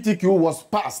LGBTQ was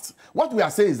passed. What we are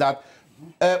saying is that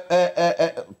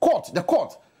the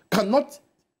court cannot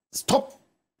stop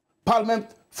Parliament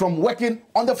from working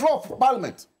on the floor of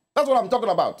Parliament. That's what I'm talking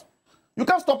about. You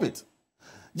can't stop it.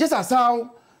 Just as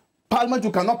how Parliament,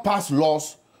 you cannot pass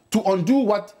laws to undo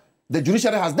what the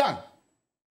judiciary has done.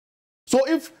 So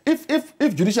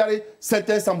if judiciary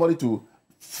sentenced somebody to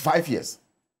 5 years,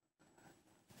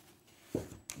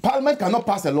 Parliament cannot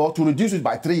pass a law to reduce it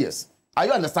by 3 years. Are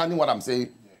you understanding what I'm saying?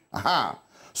 Yeah. Aha.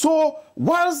 So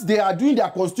whilst they are doing their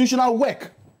constitutional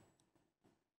work,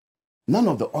 none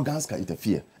of the organs can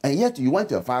interfere. And yet you want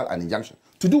to file an injunction.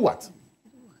 To do what?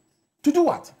 To do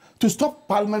what? To stop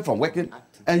Parliament from working.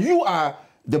 And you are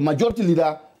the majority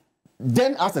leader,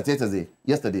 then as of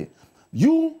yesterday.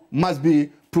 You must be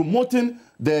promoting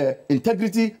the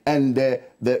integrity and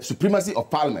the supremacy of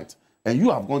Parliament. And you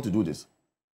have gone to do this.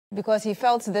 Because he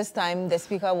felt this time the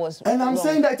Speaker was And I'm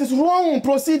saying that it is wrong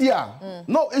procedure.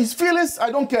 No, his feelings,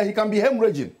 I don't care. He can be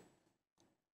hemorrhaging.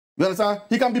 You understand?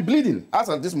 He can be bleeding, as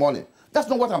of this morning. That's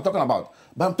not what I'm talking about.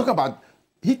 But I'm talking about,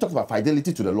 he talks about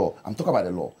fidelity to the law. I'm talking about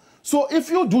the law. So if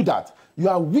you do that, you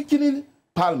are weakening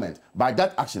Parliament by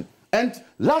that action. And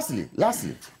lastly,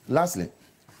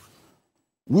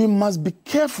 we must be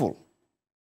careful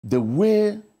the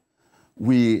way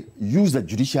we use the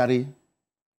judiciary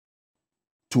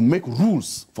to make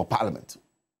rules for Parliament.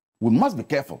 We must be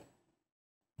careful,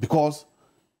 because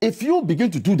if you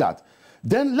begin to do that,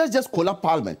 then let's just collapse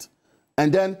Parliament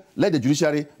and then let the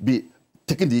judiciary be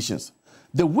taking decisions.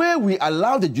 The way we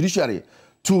allow the judiciary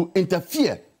to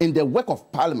interfere in the work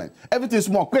of Parliament, everything is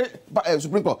small,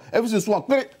 Supreme Court, everything is small,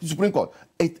 Supreme Court,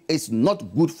 it is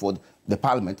not good for the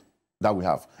Parliament that we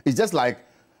have. It's just like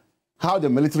how the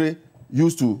military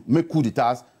used to make coup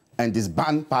d'etats and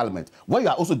disband Parliament. What you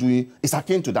are also doing is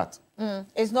akin to that.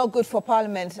 It's not good for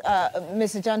Parliament.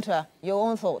 Mr. Jantua, your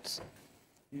own thoughts?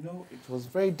 You know, it was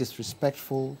very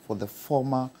disrespectful for the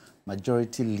former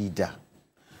majority leader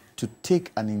to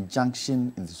take an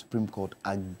injunction in the Supreme Court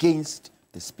against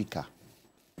the Speaker.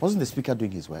 Wasn't the Speaker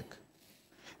doing his work?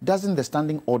 Doesn't the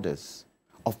standing orders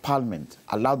of Parliament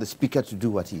allow the Speaker to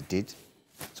do what he did?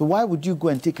 So why would you go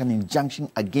and take an injunction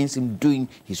against him doing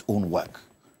his own work?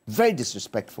 Very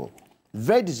disrespectful.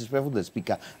 Very disrespectful to the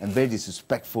Speaker and very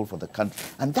disrespectful for the country.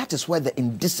 And that is where the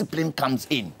indiscipline comes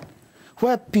in,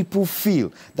 where people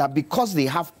feel that because they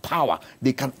have power,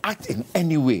 they can act in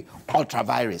any way,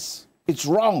 ultra-virus. It's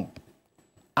wrong.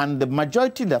 And the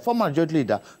majority, the former majority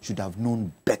leader, should have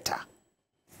known better.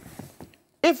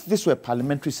 If this were a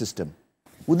parliamentary system,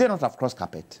 would they not have crossed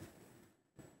carpet?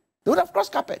 They would have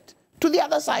crossed carpet to the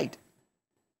other side.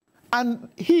 And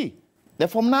he, the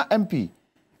former MP,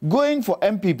 going for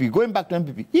NPP, going back to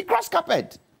NPP, he crossed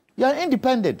carpet. You are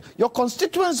independent. Your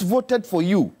constituents voted for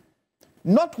you.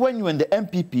 Not when you were in the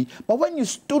NPP, but when you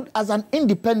stood as an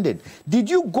independent. Did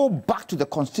you go back to the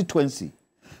constituency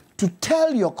to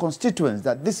tell your constituents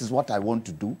that this is what I want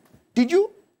to do? Did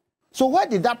you? So where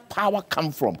did that power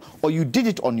come from? Or you did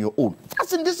it on your own?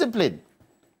 That's indiscipline.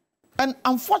 And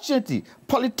unfortunately,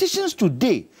 politicians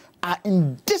today are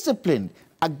indisciplined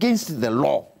against the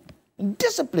law.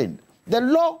 Indisciplined. The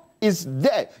law is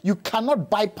there. You cannot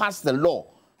bypass the law.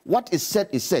 What is said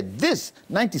is said. This,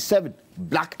 97,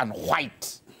 black and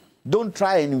white. Don't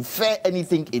try and infer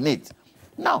anything in it.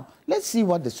 Now, let's see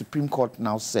what the Supreme Court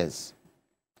now says.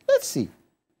 Let's see.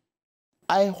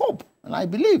 I hope and I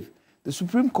believe the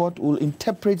Supreme Court will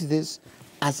interpret this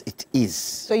as it is.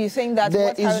 So you think that there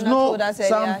what is Haruna no, told us earlier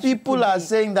some people are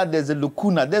saying that there's a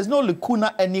lacuna. There's no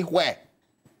lacuna anywhere.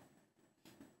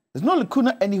 There's no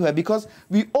lacuna anywhere because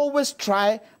we always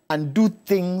try and do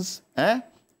things,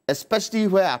 especially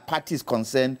where our party is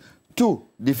concerned, to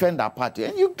defend our party.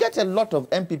 And you get a lot of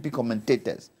NPP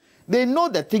commentators. They know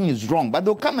the thing is wrong, but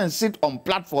they'll come and sit on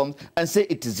platforms and say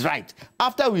it is right.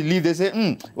 After we leave, they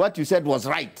say, what you said was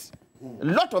right. A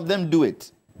lot of them do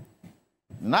it.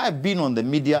 And I've been on the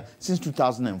media since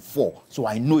 2004, so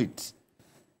I know it.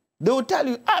 They will tell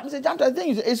you, Mr. Janto, I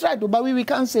think it's right, but we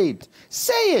can't say it.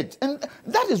 Say it. And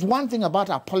that is one thing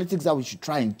about our politics that we should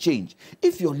try and change.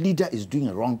 If your leader is doing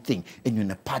a wrong thing and you're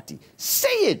in a party, say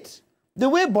it. The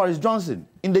way Boris Johnson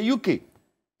in the UK,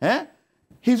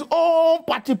 his own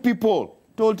party people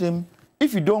told him,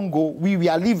 if you don't go, we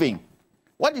are leaving.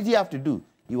 What did he have to do?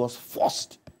 He was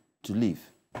forced to leave.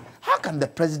 How can the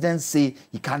president say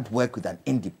he can't work with an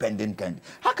independent candidate?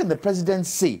 How can the president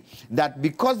say that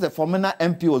because the former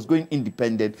MP was going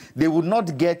independent, they would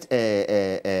not get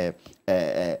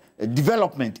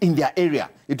development in their area?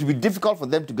 It would be difficult for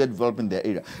them to get development in their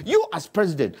area. You as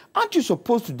president, aren't you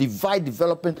supposed to divide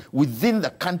development within the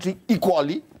country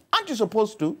equally? Aren't you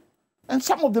supposed to? And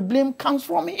some of the blame comes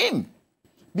from him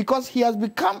because he has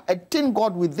become a tin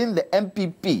god within the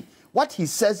NPP. What he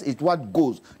says is what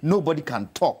goes. Nobody can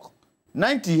talk.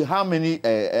 90 how many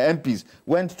MPs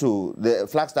went to the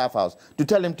Flagstaff House to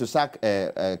tell him to sack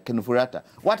Kenufurata?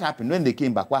 What happened? When they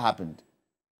came back, what happened?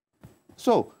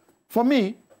 So, for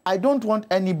me, I don't want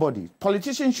anybody.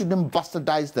 Politicians shouldn't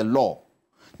bastardize the law.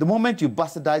 The moment you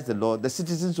bastardize the law, the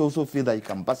citizens also feel that you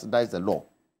can bastardize the law.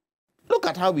 Look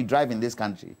at how we drive in this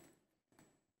country.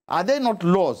 Are there not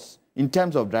laws in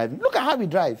terms of driving? Look at how we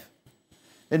drive.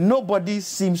 And nobody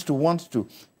seems to want to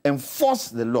enforce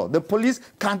the law. The police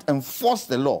can't enforce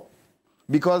the law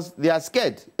because they are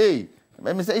scared. Hey,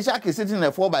 Mr. Ishak is sitting in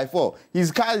a 4x4. His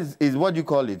car is what you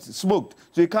call it, smoked,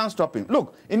 so you can't stop him.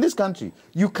 Look, in this country,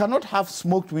 you cannot have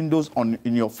smoked windows on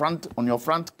your front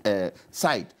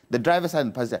side, the driver's side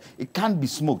and passenger. It can't be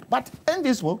smoked. But when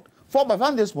they smoked,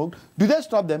 4x4 they smoked, do they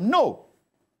stop them? No.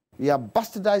 We are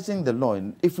bastardizing the law.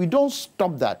 And if we don't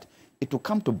stop that, it will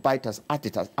come to bite us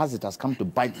as it has come to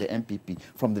bite the NPP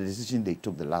from the decision they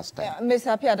took the last time.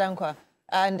 Mr. Apiadankwa,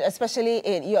 and especially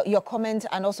in your comment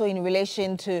and also in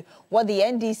relation to what the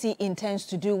NDC intends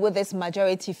to do with this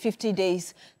majority 50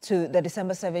 days to the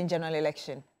December 7 general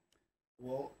election.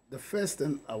 Well, the first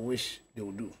thing I wish they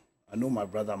would do, I know my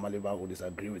brother Maliba will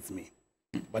disagree with me,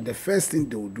 But the first thing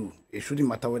they will do, it shouldn't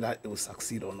matter whether it will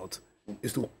succeed or not,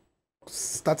 is to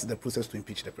start the process to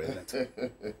impeach the president.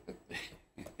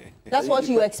 That's what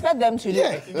you expect them to do.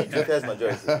 Yeah.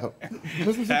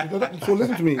 So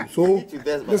listen to me. So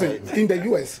listen, in the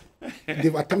US,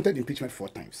 they've attempted impeachment 4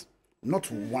 times.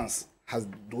 Not once has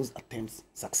those attempts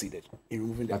succeeded in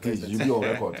removing the president. It should be on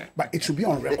record. But it should be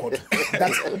on record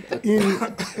that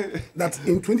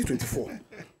in 2024,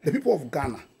 the people of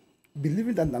Ghana,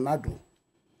 believing that Nana Addo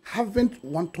haven't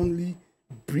wantonly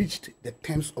breached the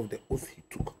terms of the oath he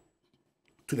took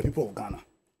to the people of Ghana,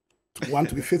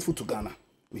 to be faithful to Ghana.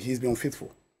 He's been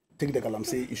unfaithful. Take the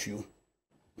Galamsey issue,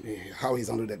 how he's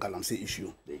handled the Galamsey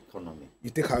issue. The economy. You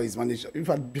take how he's managed. In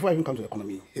fact, before I even come to the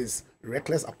economy, his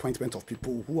reckless appointment of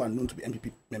people who are known to be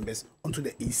NPP members onto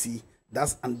the EC,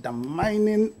 that's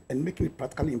undermining and making it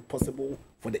practically impossible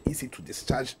for the EC to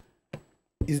discharge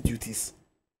its duties.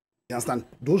 You understand?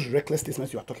 Those reckless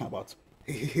statements you are talking about,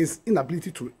 his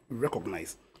inability to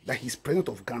recognize that he's president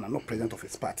of Ghana, not president of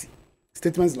his party.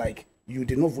 Statements like, you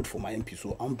did not vote for my MP,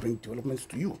 so I'll bring developments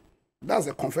to you. That's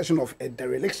a confession of a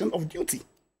dereliction of duty.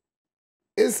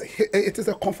 It is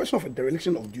a confession of a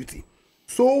dereliction of duty.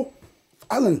 So,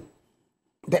 Alan,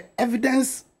 the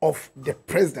evidence of the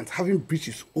president having breached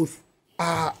his oath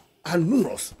are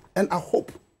numerous, and I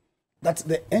hope that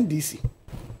the NDC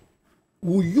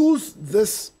will use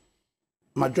this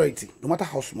majority, no matter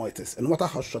how small it is, and no matter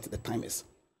how short the time is,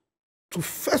 to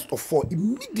first of all,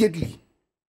 immediately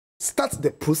start the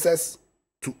process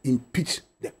to impeach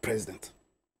the president.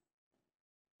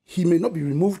 He may not be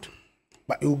removed,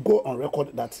 but it will go on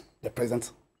record that the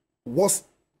president was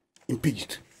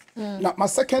impeached. Now, my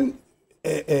second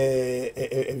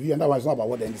view, and that was not about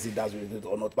what the NDC does with it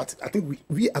or not, but I think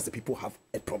we as the people have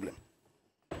a problem.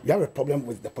 We have a problem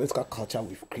with the political culture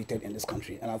we've created in this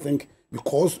country. And I think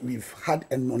because we've had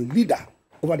a non-leader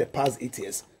over the past 8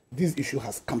 years, this issue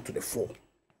has come to the fore.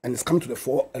 And it's come to the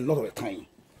fore a lot of the time.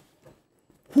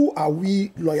 Who are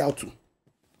we loyal to?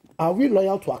 Are we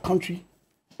loyal to our country,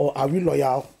 or are we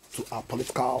loyal to our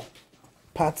political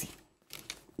party?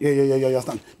 Yeah, you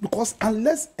understand? Because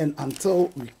unless and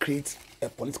until we create a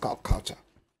political culture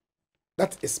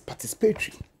that is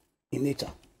participatory in nature,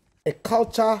 a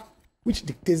culture which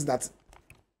dictates that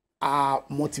our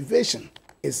motivation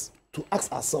is to ask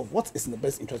ourselves what is in the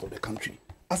best interest of the country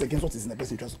as against what is in the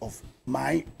best interest of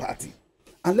my party.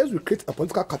 Unless we create a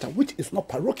political culture which is not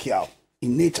parochial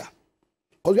in nature,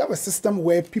 because we have a system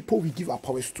where people we give our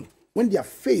powers to, when they are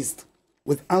faced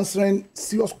with answering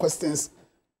serious questions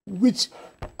which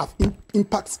have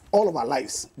impacts all of our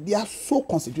lives, their sole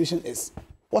consideration is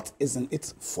what is in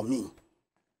it for me.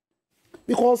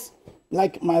 Because,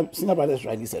 like my senior brothers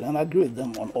rightly said, and I agree with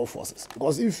them on all forces,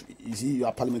 because if you see you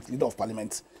are leader of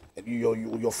parliament,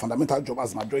 your fundamental job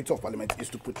as majority of parliament is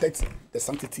to protect the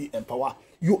sanctity and power,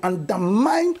 you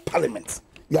undermine parliament.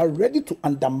 You are ready to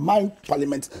undermine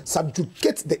parliament,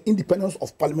 subjugate the independence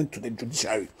of parliament to the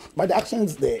judiciary by the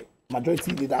actions the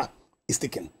majority leader is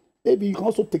taking. Maybe you can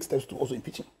also take steps to also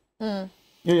impeach him.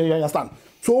 You understand?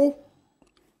 So,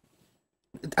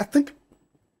 I think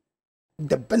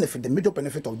the major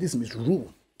benefit of this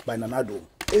misrule by Nana Addo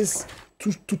is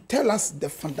to tell us the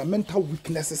fundamental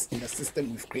weaknesses in the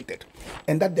system we've created,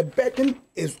 and that the burden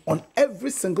is on every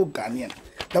single Ghanaian,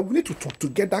 that we need to talk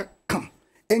together, come,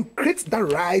 and create that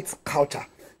right culture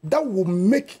that will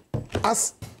make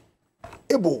us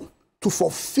able to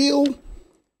fulfill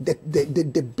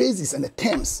the basis and the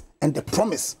terms and the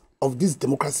promise of this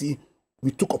democracy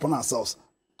we took upon ourselves.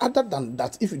 Other than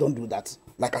that, if we don't do that,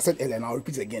 like I said earlier, and I'll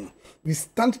repeat again, we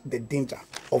stand the danger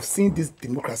of seeing this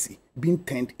democracy being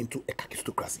turned into a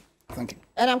kakistocracy. Thank you.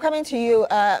 And I'm coming to you,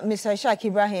 Mr. Ishaq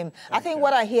Ibrahim. I think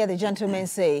what I hear the gentlemen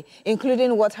say,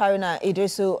 including what Haruna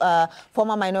Idrisu,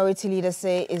 former minority leader,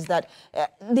 say, is that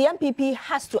the NPP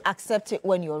has to accept it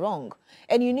when you're wrong.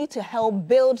 And you need to help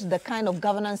build the kind of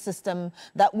governance system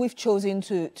that we've chosen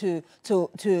to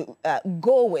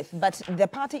go with. But the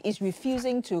party is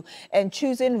refusing to and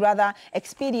choosing rather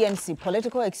expediency,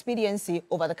 political expediency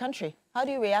over the country. How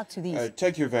do you react to these?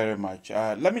 Thank you very much.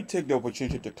 Let me take the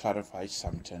opportunity to clarify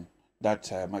something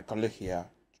that my colleague here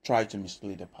tried to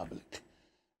mislead the public.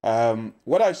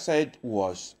 What I said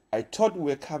was, I thought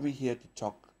we were coming here to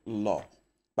talk law,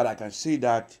 but I can see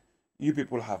that you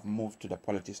people have moved to the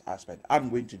politics aspect. I'm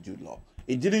going to do law.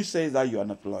 It didn't say that you are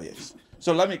not lawyers.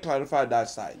 So let me clarify that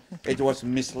side. It was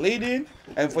misleading,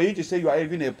 and for you to say you are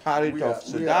even a parent of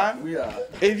Sudan.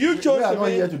 If you chose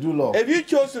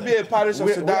to be a parent of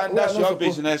Sudan, that's your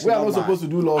business. We are not supposed to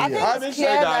do law here. Having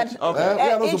said that,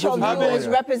 each of you is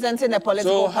representing a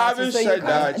political party, so you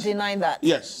can't deny that.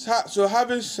 Yes. So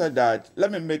having said that,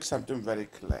 let me make something very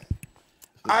clear.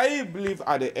 I believe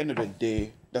at the end of the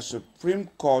day, the Supreme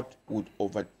Court would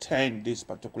overturn this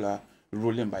particular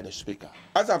ruling by the Speaker.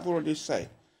 As I've already said,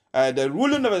 the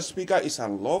ruling of the Speaker is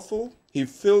unlawful. He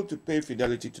failed to pay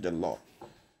fidelity to the law.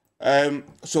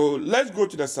 So let's go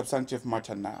to the substantive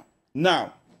matter now.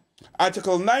 Now,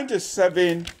 Article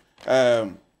 97,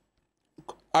 Clause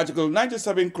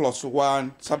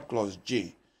 1, Subclause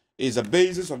G, is the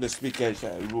basis of the Speaker's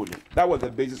ruling. That was the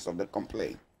basis of the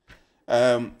complaint.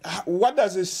 What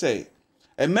does it say?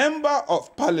 A member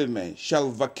of Parliament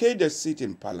shall vacate the seat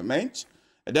in Parliament,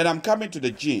 and then I'm coming to the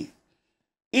G.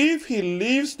 If he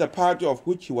leaves the party of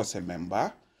which he was a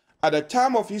member at the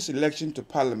time of his election to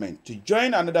Parliament to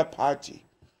join another party,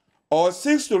 or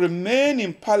seeks to remain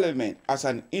in Parliament as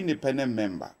an independent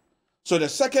member. So the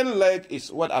second leg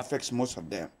is what affects most of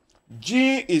them.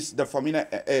 G is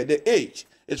the H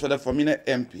is for the Femina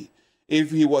MP. If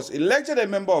he was elected a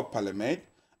member of Parliament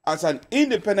as an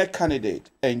independent candidate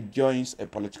and joins a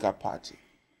political party.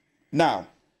 Now,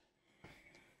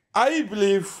 I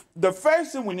believe the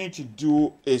first thing we need to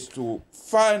do is to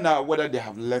find out whether they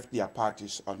have left their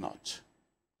parties or not.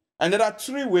 And there are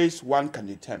three ways one can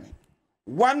determine.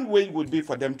 One way would be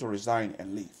for them to resign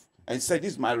and leave and say,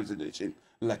 this is my resignation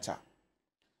letter.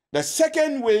 The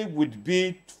second way would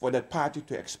be for the party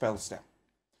to expel them.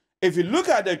 If you look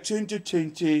at the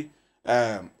 2020,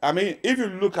 if you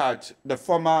look at the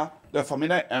Femina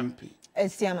MP.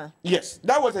 Esiama. Yes,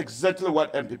 that was exactly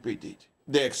what NPP did.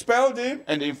 They expelled him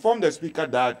and they informed the Speaker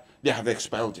that they have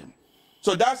expelled him.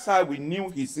 So that's how we knew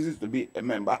he ceases to be a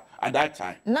member at that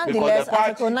time. Nonetheless,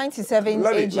 Article 97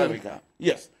 AG. Let me come.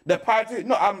 Yes, the party,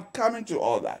 no, I'm coming to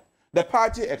all that. The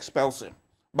party expels him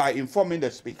by informing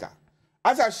the Speaker.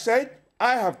 As I said,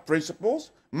 I have principles.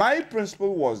 My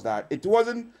principle was that it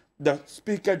wasn't the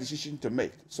Speaker's decision to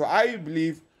make. So I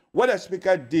believe what the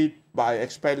Speaker did by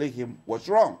expelling him was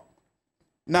wrong.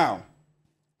 Now,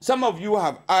 some of you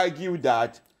have argued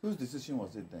that... Whose decision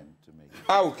was it then to make?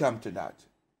 I will come to that.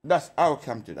 I'll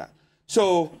come to that.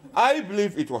 So I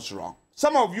believe it was wrong.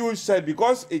 Some of you said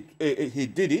because he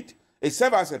did it, it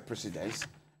served as a precedent,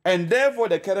 and therefore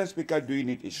the current Speaker doing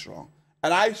it is wrong.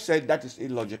 And I said that is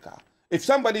illogical. If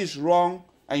somebody is wrong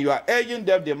and you are urging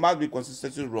them they must be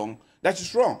consistently wrong, that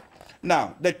is wrong.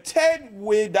 Now, the third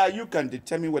way that you can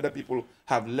determine whether people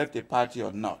have left a party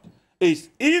or not is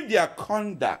if their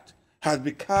conduct has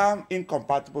become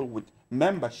incompatible with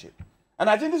membership. And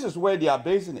I think this is where they are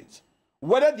basing it.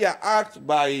 Whether they are asked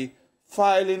by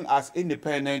filing as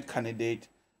independent candidate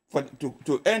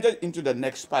to enter into the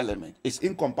next parliament is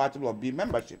incompatible with being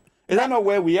membership. Is that not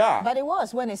where we are? But it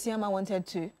was when Esiama wanted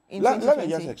to in Let me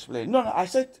just explain. No, I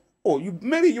said,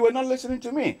 maybe you were not listening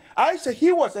to me. I said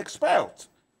he was expelled.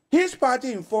 His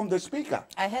party informed the Speaker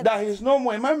that he's no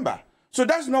more a member. So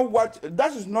that is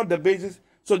not the basis.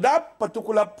 So that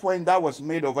particular point that was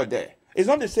made over there is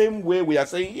not the same way we are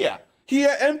saying here.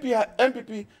 Here,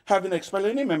 NPP haven't expelled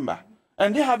any member,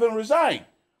 and they haven't resigned.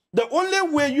 The only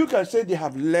way you can say they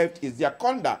have left is their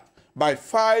conduct by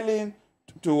filing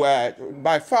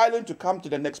to come to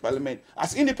the next parliament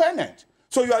as independent.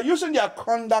 So you are using their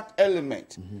conduct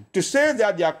element to say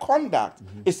that their conduct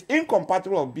is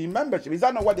incompatible with being membership. Is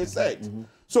that not what they said?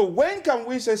 So when can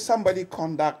we say somebody's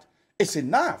conduct is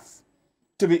enough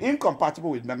to be incompatible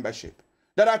with membership?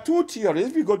 There are two theories.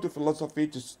 If you go to philosophy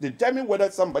to determine whether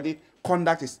somebody's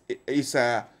conduct is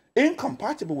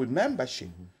incompatible with membership,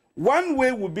 one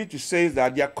way would be to say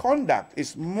that their conduct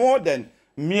is more than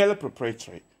merely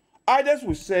preparatory. Others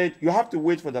would say you have to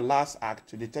wait for the last act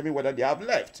to determine whether they have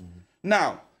left.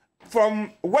 Now,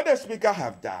 from what the Speaker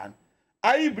have done,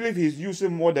 I believe he's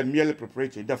using more than merely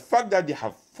preparatory. The fact that they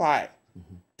have filed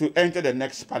to enter the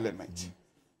next parliament.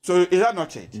 So is that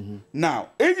not it? Now,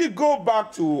 if you go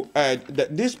back to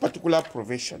this particular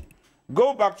provision,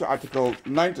 go back to Article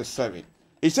 97.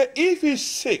 It said if he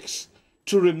seeks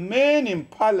to remain in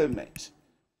Parliament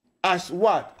as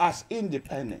what? As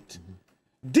independent.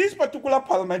 This particular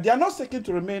Parliament, they are not seeking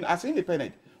to remain as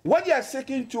independent. What they are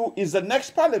seeking to is the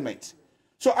next Parliament.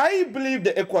 So I believe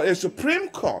the Supreme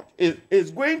Court is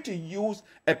going to use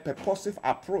a purposive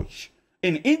approach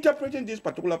in interpreting this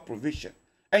particular provision.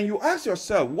 And you ask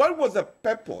yourself, what was the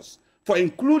purpose for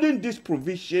including this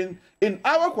provision in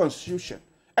our Constitution?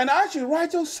 And as you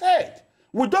rightly said,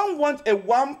 we don't want a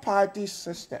one-party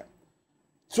system.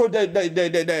 So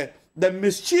the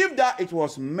mischief that it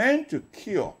was meant to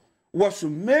cure was to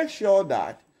make sure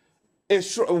that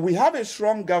we have a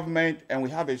strong government and we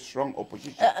have a strong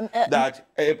opposition.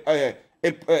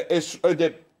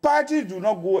 The Parties do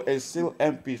not go and steal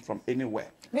MPs from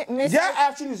anywhere. Their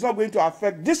action is not going to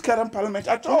affect this current parliament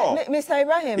at all. Mr.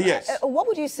 Ibrahim, yes. What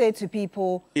would you say to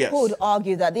people who would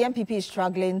argue that the NPP is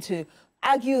struggling to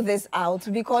argue this out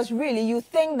because really you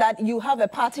think that you have a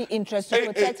party interest to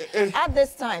protect at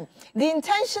this time? The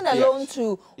intention alone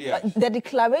the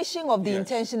declaration of the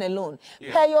intention alone,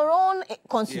 per your own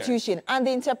constitution and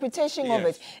the interpretation of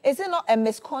it, is it not a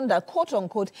misconduct, quote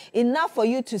unquote, enough for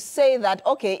you to say that,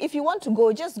 okay, if you want to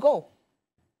go, just go?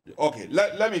 Okay,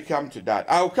 let me come to that.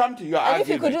 I'll come to your argument.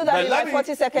 If you could do that in like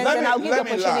 40 seconds, then I'll give the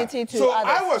opportunity to So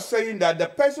others. I was saying that the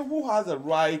person who has a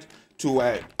right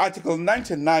to Article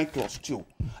 99 Clause 2,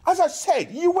 as I said,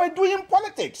 you were doing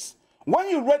politics. When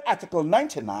you read Article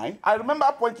 99, I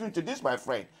remember pointing to this, my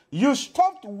friend. You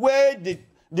stopped where the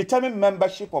determined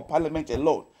membership of parliament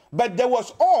alone. But there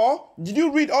was all. Did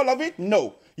you read all of it?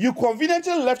 No. You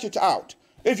conveniently left it out.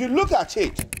 If you look at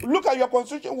it, look at your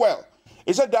constitution well.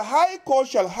 It said the High Court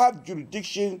shall have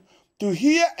jurisdiction to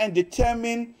hear and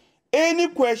determine any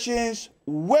questions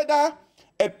whether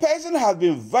a person has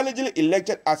been validly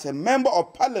elected as a member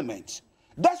of parliament.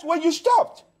 That's where you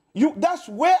stopped. That's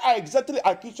where I exactly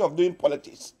accuse you of doing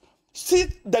politics. See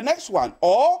the next one,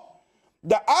 or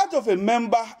the out of a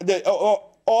member,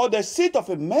 or the seat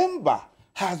of a member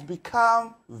has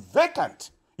become vacant.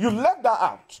 You left that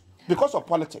out because of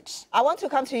politics. I want to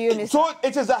come to you, Mr. So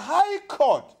it is the High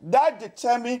Court that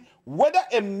determines whether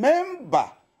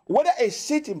a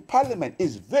seat in parliament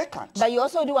is vacant. But you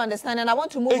also do understand, and I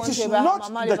want to move on to Abraham It is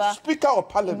not the Speaker of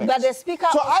Parliament. But the Speaker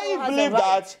so also I believe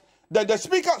has that the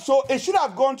Speaker, so it should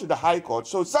have gone to the High Court.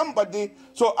 So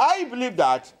I believe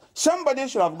that somebody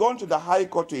should have gone to the High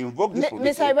Court to invoke this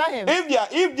provision. Mr. Ibrahim.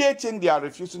 If they think they are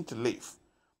refusing to leave,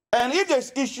 and if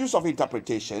there's issues of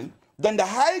interpretation, then the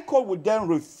High Court would then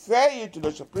refer you to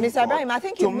the Supreme Court. Mr. Ibrahim, I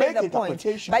think you made the point.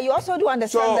 But you also do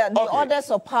understand that the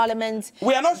orders of Parliament.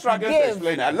 We are not struggling to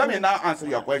explain it. Let me now answer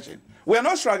your question. We are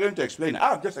not struggling to explain it.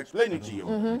 I'll just explain it to you.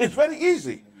 It's very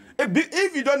easy.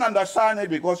 If you don't understand it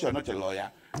because you're not a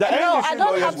lawyer, the NDC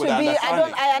lawyers would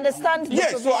understand it. I understand.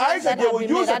 Yes, so I said they will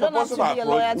use a purposive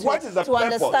approach. What is the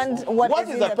purpose? What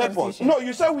is the purpose? No,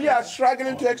 you said we are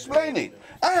struggling to explain it.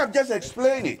 I have just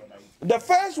explained it. The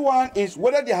first one is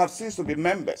whether they have ceased to be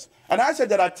members. And I said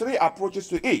there are three approaches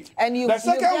to it. And the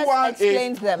second one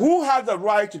is them. Who has the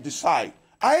right to decide.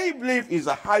 I believe is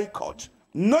the High Court,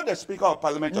 not the Speaker of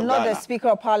Parliament of Ghana. Not the Speaker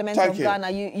of Parliament of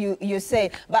Ghana, you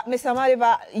say. But Mr.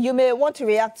 Mariba, you may want to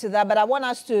react to that, but I want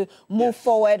us to move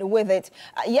forward with it.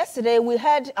 Yesterday, we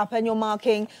had Apenyo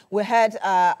Marking, we had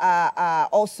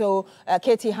also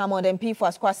Katie Hammond MP for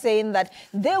Asqua saying that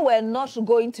they were not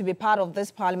going to be part of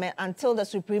this parliament until the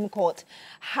Supreme Court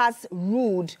has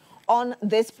ruled on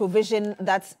this provision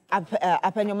that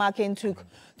Apenyo Marking took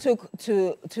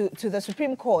to the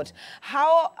Supreme Court.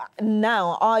 How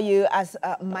now are you as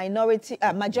a majority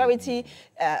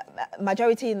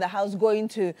in the House going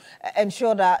to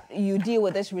ensure that you deal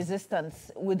with this resistance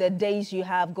with the days you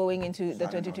have going into the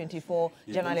 2024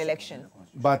 general election?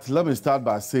 But let me start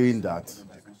by saying that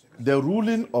the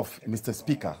ruling of Mr.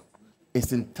 Speaker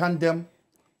is in tandem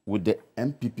with the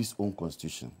NPP's own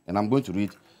constitution. And I'm going to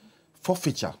read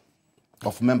forfeiture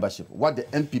of membership, what the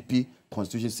NPP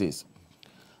constitution says.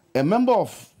 A member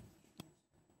of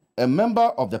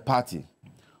the party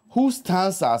who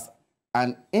stands as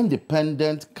an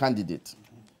independent candidate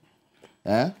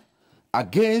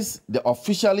against the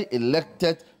officially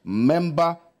elected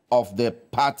member of the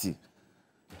party.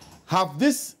 Have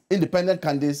these independent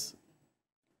candidates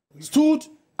stood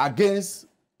against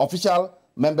official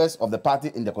members of the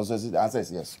party in the constituency? The answer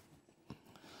is yes.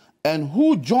 And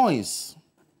who joins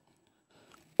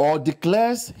or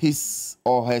declares his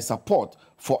or her support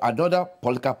for another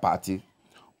political party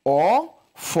or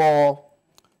for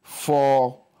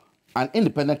an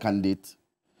independent candidate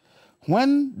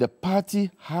when the party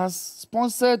has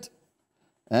sponsored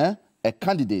a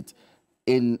candidate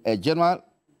in a general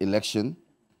election,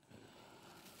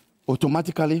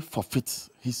 automatically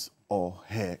forfeits his or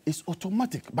her. It's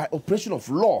automatic by operation of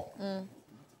law.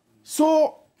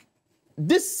 So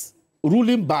this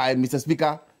ruling by Mr.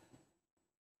 Speaker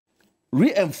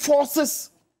reinforces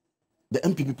the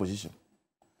NPP position.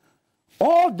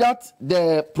 All that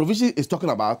the provision is talking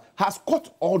about has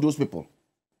caught all those people.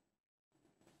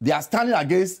 They are standing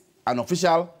against an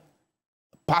official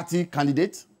party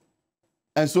candidate.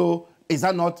 And so is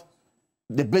that not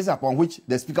the basis upon which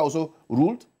the Speaker also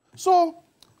ruled? So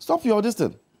stop your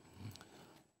distance.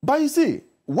 But you see,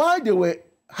 why they were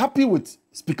happy with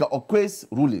Speaker Okwe's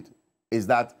ruling is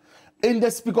that in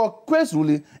the Speaker Okwe's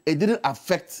ruling, it didn't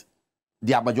affect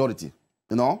their majority.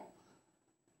 You know,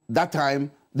 that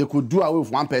time they could do away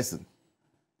with one person.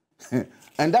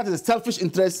 And that is the selfish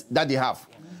interest that they have.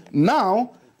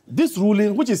 Now, this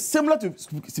ruling, which is similar to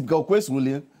Speaker Okwe's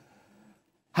ruling,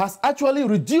 has actually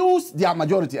reduced their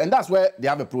majority, and that's where they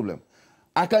have a problem.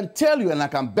 I can tell you and I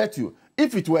can bet you,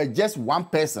 if it were just one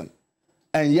person,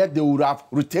 and yet they would have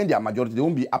retained their majority, they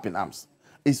won't be up in arms.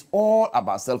 It's all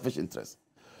about selfish interest.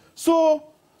 So,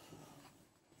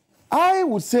 I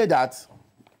would say that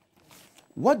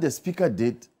what the Speaker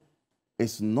did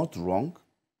is not wrong.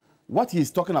 What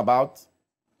he's talking about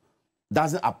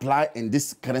doesn't apply in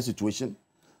this current situation.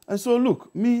 And so,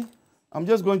 look, I'm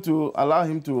just going to allow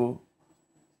him to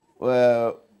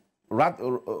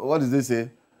what does they say?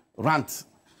 Rant.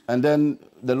 And then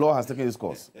the law has taken its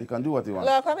course. He can do what he wants.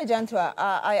 Kwame Jantua,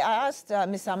 I asked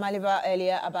Mr. Maliba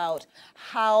earlier about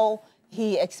how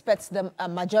he expects the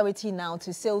majority now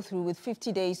to sail through with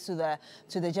 50 days to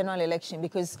the general election,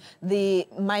 because the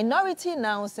minority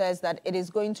now says that it is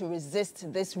going to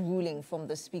resist this ruling from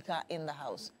the Speaker in the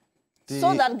House,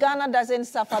 so that Ghana doesn't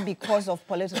suffer because of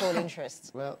political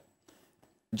interests. Well,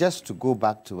 just to go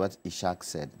back to what Ishak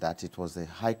said, that it was the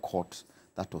High Court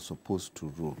that was supposed to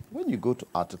rule. When you go to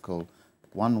Article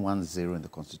 110 in the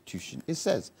Constitution, it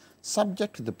says,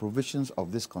 subject to the provisions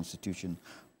of this Constitution,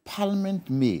 Parliament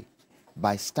may,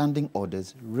 by standing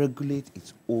orders, regulate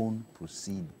its own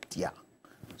procedure.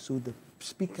 So the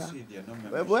Speaker,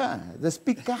 the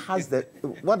Speaker has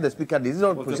what the Speaker did. This is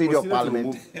not a procedure of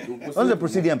Parliament. Not the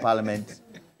procedure in Parliament.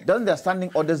 Doesn't the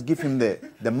standing orders give him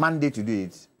the mandate to do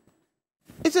it?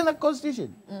 It's in the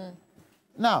Constitution.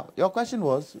 Now, your question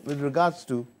was with regards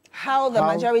to how the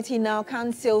majority now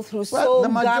can sail through, so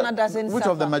Ghana doesn't suffer. Which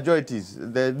of the majorities?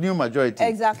 The new majority?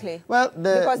 Exactly. Well,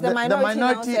 because the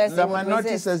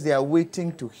minority says they are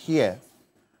waiting to hear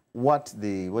what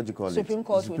Supreme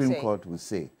Court will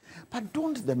say. But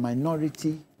don't the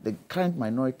minority, the current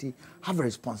minority, have a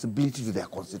responsibility to their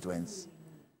constituents?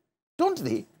 Don't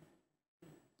they?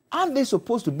 Aren't they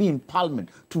supposed to be in Parliament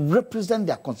to represent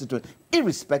their constituents,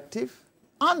 irrespective?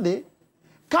 Aren't they?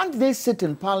 Can't they sit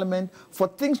in Parliament for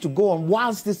things to go on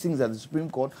whilst these things are at the Supreme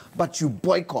Court, but you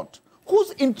boycott?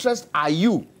 Whose interest are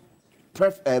you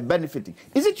benefiting?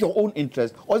 Is it your own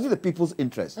interest or is it the people's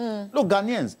interest? Look,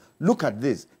 Ghanaians, look at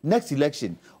this. Next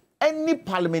election, any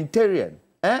parliamentarian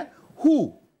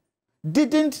who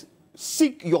didn't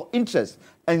seek your interest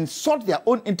and sought their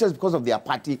own interest because of their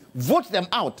party, vote them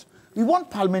out. We want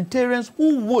parliamentarians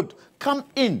who would come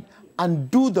in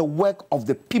and do the work of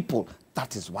the people.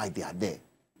 That is why they are there.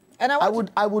 And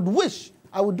I would wish.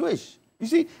 You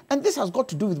see, and this has got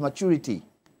to do with maturity.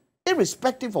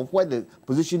 Irrespective of where the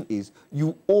position is,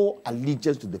 you owe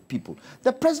allegiance to the people.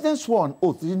 The president swore an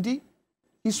oath, didn't he?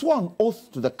 He swore an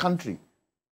oath to the country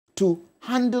to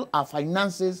handle our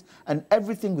finances and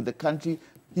everything with the country.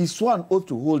 He swore an oath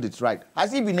to hold it right.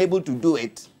 Has he been able to do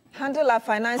it? Handle our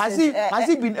finances. Has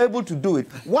he been able to do it?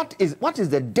 What is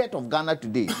the debt of Ghana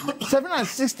today?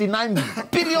 769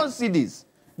 billion cedis.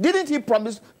 Didn't he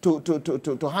promise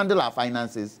to handle our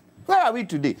finances? Where are we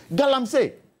today?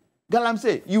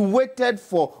 Galamsey, you waited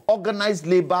for organized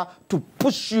labor to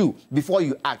push you before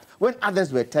you act, when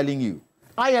others were telling you.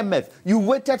 IMF, you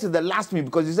waited to the last minute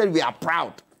because you said we are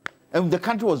proud, and the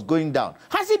country was going down.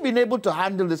 Has he been able to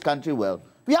handle this country well?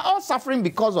 We are all suffering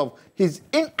because of his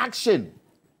inaction.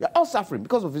 We are all suffering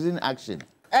because of his inaction.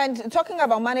 And talking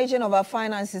about managing of our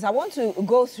finances, I want to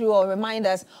go through or remind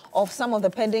us of some of the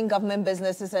pending government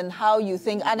businesses and how you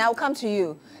think, and I'll come to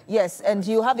you. Yes, and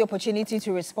you have the opportunity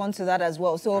to respond to that as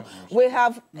well. So we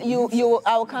have,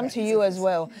 I'll come to you as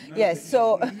well. Yes,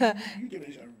 so...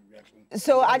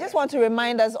 So I just want to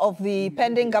remind us of the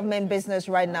pending government business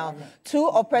right now.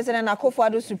 2 of President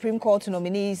Akufo-Addo's Supreme Court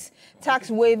nominees, tax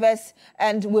waivers,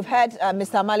 and we've heard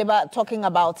Mr. Maliba talking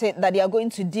about it, that they are going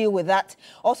to deal with that.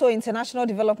 Also, International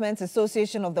Development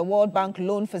Association of the World Bank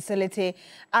Loan Facility,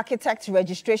 Architect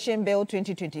Registration Bill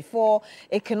 2024,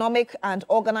 Economic and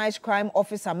Organized Crime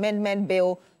Office Amendment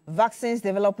Bill, Vaccines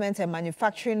Development and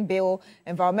Manufacturing Bill,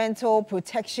 Environmental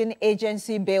Protection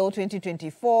Agency Bill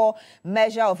 2024,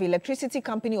 Measure of Electricity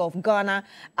Company of Ghana,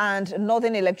 and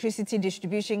Northern Electricity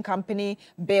Distribution Company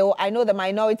Bill. I know the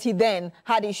minority then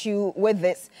had issue with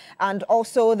this. And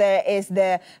also there is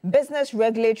the Business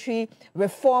Regulatory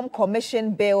Reform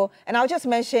Commission Bill. And I'll just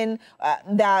mention,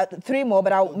 there are 3 more,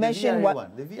 but I'll mention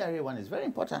what... The VRA one is very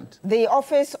important. The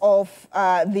Office of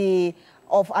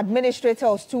Administrator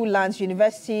of Stool Lands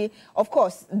University. Of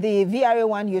course, the VRA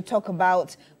one you talk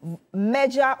about,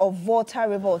 Measure of Volta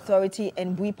River Authority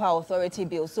and Buipa Authority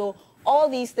Bill. So all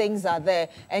these things are there.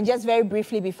 And just very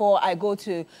briefly before I go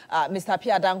to Mr.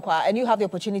 Pierre Dankwa, and you have the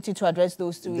opportunity to address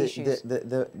those 2 issues.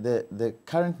 The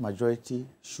current majority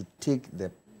should take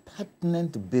the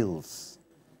pertinent bills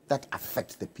that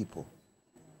affect the people.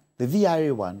 The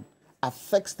VRA one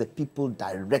affects the people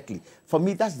directly. For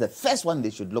me, that's the first one they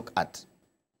should look at.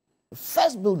 The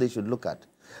first bill they should look at.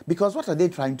 Because what are they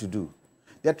trying to do?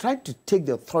 They're trying to take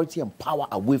the authority and power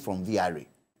away from VRA.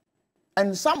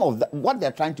 And some of what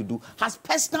they're trying to do has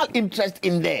personal interest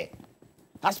in there.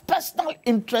 Has personal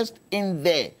interest in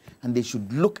there. And they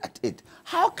should look at it.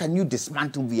 How can you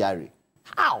dismantle VRA?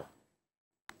 How?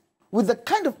 With the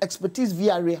kind of expertise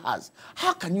VRA has,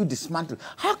 how can you dismantle?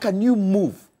 How can you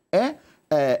move the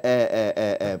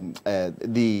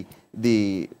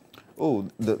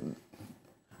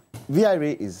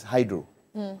VRA is hydro.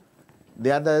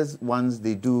 The others ones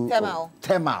they do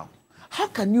thermal. How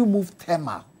can you move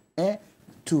thermal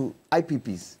to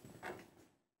IPPs?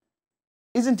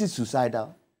 Isn't it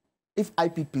suicidal if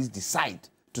IPPs decide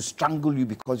to strangle you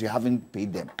because you haven't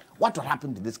paid them? What will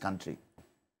happen to this country?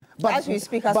 But, as we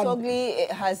speak, Asogli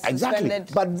has suspended.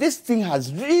 But this thing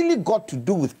has really got to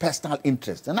do with personal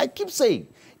interest. And I keep saying,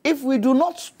 if we do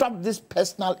not stop this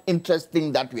personal interest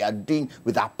thing that we are doing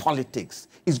with our politics,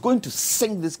 it's going to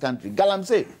sink this country.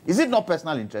 Galamsey, is it not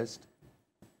personal interest?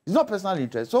 It's not personal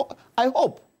interest. So I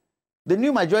hope the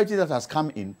new majority that has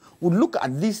come in would look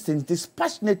at these things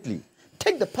dispassionately,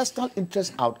 take the personal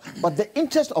interest out, but the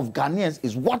interest of Ghanaians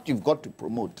is what you've got to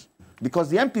promote. Because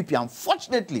the NPP,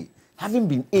 unfortunately, haven't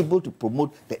been able to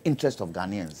promote the interest of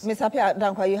Ghanaians. Ms. Appiah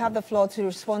Dankwa, you have the floor to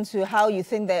respond to how you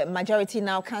think the majority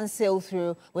now can sail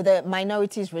through with the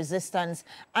minority's resistance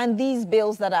and these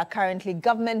bills that are currently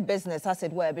government business, as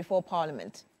it were, before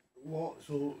Parliament. Well,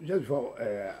 so just before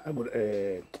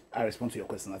I respond to your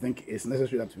question, I think it's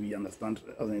necessary that we understand,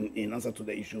 in answer to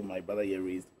the issue my brother here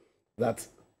raised, that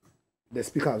the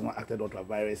Speaker has not acted out to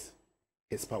virus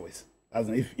his powers. As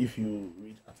in, if you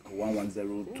read Article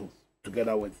 1102,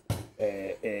 together with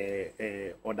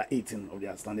Order 18 of the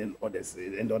outstanding orders,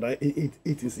 and Order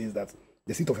 18 says that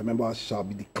the seat of a member shall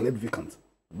be declared vacant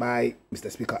by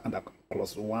Mr. Speaker under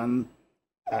Clause 1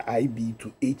 IB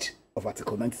to H of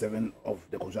Article 97 of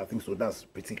the Constitution. I think so. That's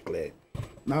pretty clear.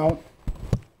 Now,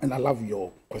 and I love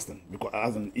your question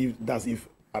because if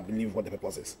I believe what the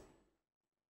purpose is.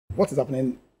 What is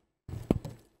happening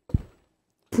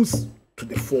puts to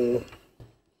the fore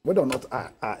whether or not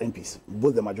are MPs,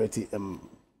 both the majority and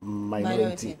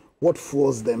minority. What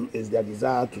forces them is their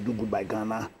desire to do good by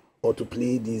Ghana or to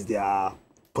play their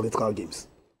political games.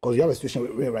 Because you have a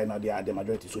situation where right now they are the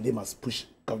majority, so they must push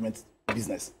government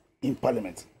business in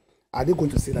Parliament. Are they going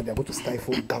to say that they are going to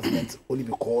stifle government only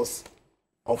because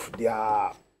of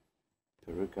their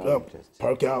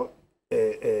parochial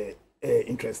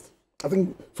interest? I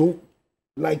think so.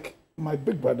 Like my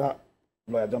big brother,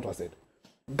 Lawyer John said,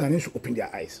 Ghanaians should open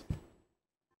their eyes.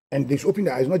 And they should open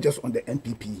their eyes not just on the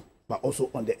NPP, but also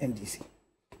on the NDC.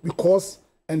 Because,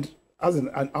 and I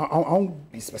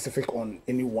won't be specific on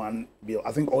any one bill.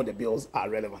 I think all the bills are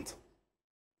relevant.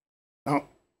 Now,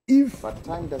 But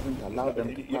time doesn't allow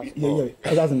them to pass.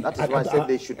 That is why I said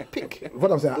they should pick.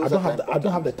 What I'm saying, I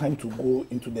don't have the time to go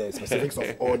into the specifics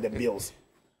of all the bills.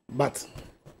 But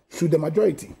should the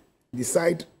majority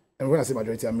decide, and when I say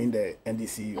majority, I mean the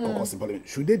NDC caucus in Parliament,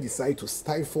 should they decide to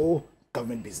stifle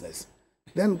government business,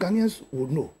 then Ghanaians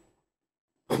would know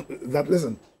that,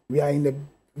 listen, we find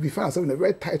ourselves in a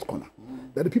very tight corner.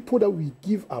 That the people that we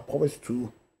give our powers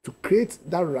to create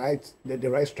that right, the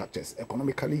right structures,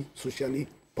 economically, socially,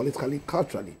 politically,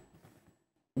 culturally,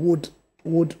 would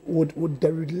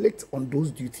derelict on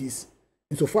those duties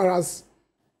insofar as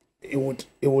it would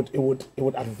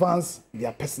advance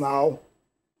their personal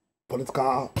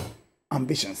political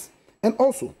ambitions. And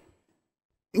also,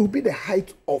 it would be the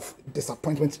height of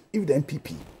disappointment if the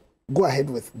NPP go ahead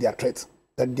with their threat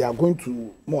that they are going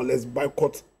to more or less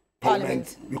boycott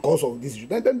Parliament because of this issue.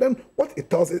 Then what it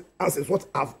tells us is what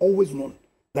I've always known,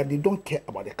 that they don't care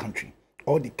about the country.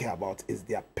 All they care about is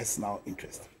their personal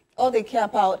interest. All they care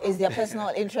about is their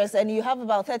personal interest. And you have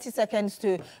about 30 seconds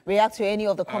to react to any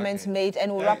of the comments made,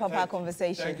 and we'll wrap up our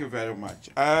conversation. Thank you very much.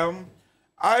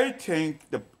 I think,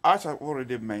 as I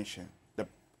already mentioned,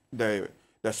 the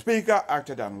Speaker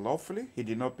acted unlawfully. He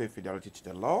did not pay fidelity to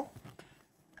the law.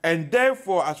 And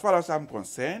therefore, as far as I'm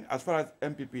concerned, as far as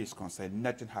NPP is concerned,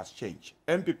 nothing has changed.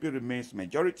 NPP remains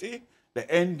majority. The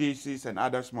NDCs and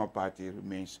other small parties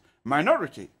remains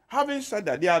minority. Having said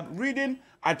that, they are reading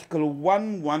Article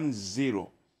 110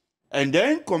 and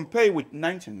then compare with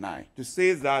 99 to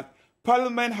say that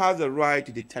Parliament has a right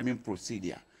to determine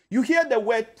procedure. You hear the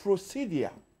word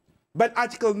procedure, but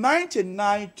Article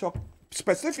 99 talks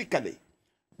specifically.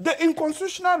 In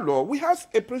constitutional law, we have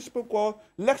a principle called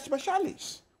lex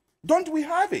specialis. Don't we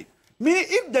have it? Meaning,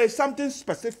 if there is something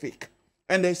specific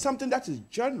and there is something that is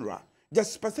general, the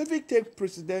specific take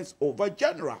precedence over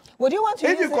general. Would you want to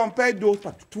if use you compare those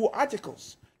two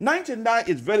articles, 99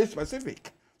 is very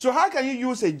specific. So how can you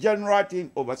use a general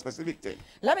thing over specific thing?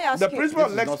 Let me ask the you. principle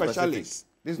of lex specialis.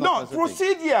 No,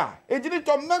 procedure. It didn't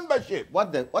on membership.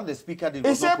 What the speaker did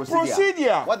was not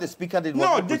procedure. What the speaker did was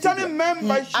no, not determine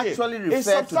membership. He actually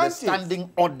referred to the standing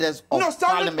orders of no,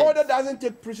 standing Parliament. order doesn't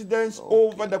take precedence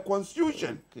over the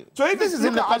Constitution. Okay. So if this is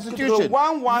in the Constitution.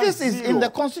 This is in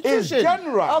the Constitution. It's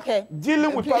general. Okay.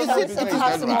 Dealing with Parliament. It is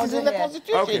in the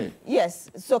Constitution. Okay. Yes.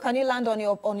 So can you land on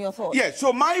your thoughts? Yes.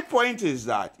 So my point is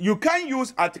that you can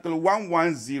use Article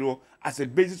 110 as a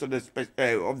basis of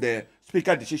the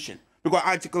Speaker decision. Because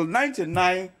Article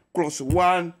 99, Clause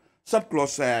 1,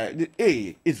 Subclause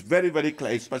A is very, very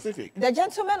clear, specific. The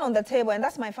gentlemen on the table, and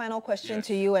that's my final question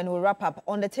to you, and we'll wrap up.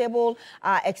 On the table,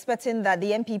 expecting that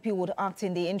the NPP would act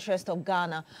in the interest of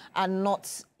Ghana and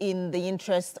not in the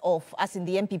interest of, as in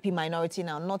the NPP minority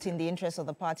now, not in the interest of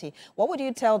the party. What would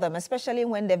you tell them, especially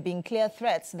when there have been clear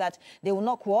threats that they will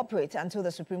not cooperate until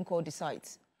the Supreme Court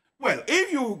decides? Well,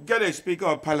 if you get a Speaker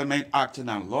of Parliament acting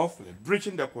unlawfully,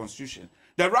 breaching the Constitution,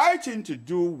 the right thing to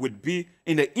do would be,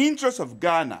 in the interest of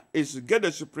Ghana, is to get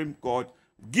the Supreme Court,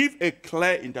 give a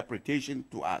clear interpretation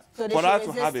to us, so for us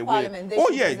to have a way. Oh,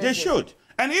 yeah, they should.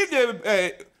 And if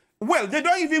they, well, they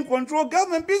don't even control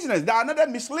government business. They are another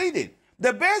misleading.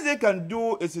 The best they can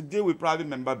do is to deal with private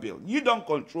member bill. You don't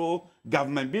control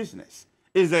government business.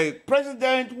 It's the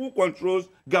president who controls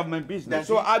government business.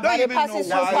 So I don't even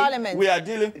know why we are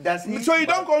dealing. So you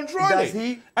don't control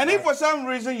it. And if for some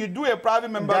reason you do a private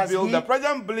member bill, the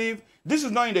president believes this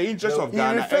is not in the interest of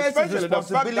Ghana, especially the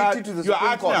fact that you are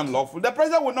acting unlawful, the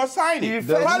president will not sign it.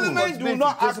 Parliament do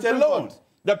not act alone.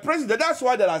 The president, that's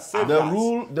why there are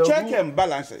safeguards, check and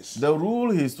balances. The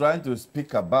rule he's trying to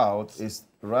speak about is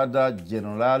rather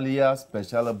generalia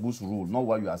specialibus rule, not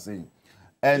what you are saying.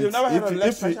 And you've never heard of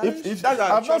lex specialis?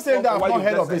 I'm not saying that I've not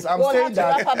heard of this. I'm saying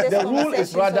that the rule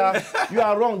is rather, you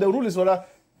are wrong, the rule is rather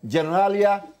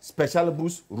generalia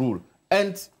specialibus rule.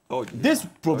 And this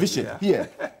provision here,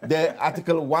 the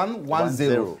Article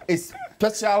 110, is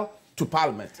special to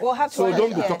Parliament. We'll have to so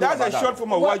don't be talking about that. That's a short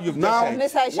form of what you've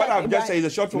just said. What I've just said is a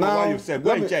short form of what you've said.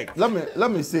 Go and check.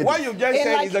 Let me say what you've just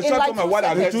said is a short form of what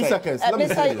I've just said. 2 seconds. Let me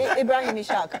say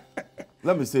this.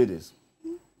 Let me say this.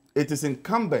 It is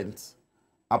incumbent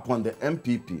upon the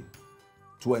NPP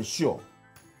to ensure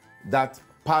that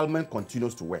Parliament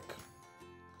continues to work.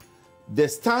 The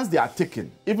stance they are taking,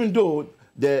 even though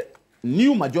the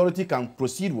new majority can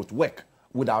proceed with work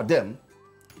without them,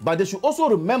 but they should also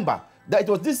remember that it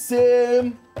was this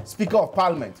same Speaker of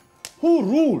Parliament who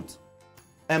ruled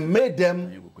and made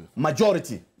them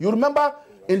majority. You remember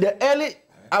in the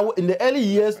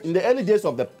early days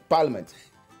of the Parliament,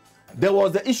 there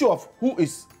was the issue of who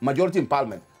is majority in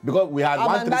Parliament, because we had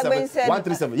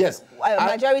 137. Yes.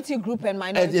 Majority group and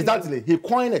minority. Exactly. He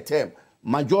coined a term,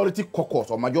 majority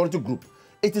caucus or majority group.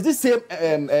 It is the same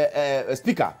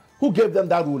speaker who gave them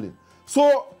that ruling.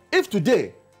 So if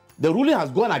today the ruling has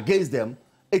gone against them,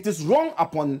 it is wrong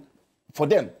for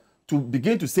them to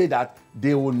begin to say that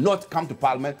they will not come to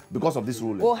Parliament because of this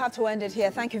ruling. We'll have to end it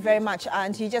here. Thank you very much.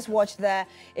 And you just watched there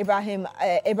Abraham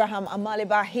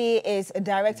Amaliba. He is a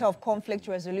Director of Conflict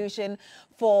Resolution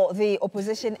for the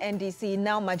opposition NDC,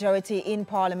 now majority in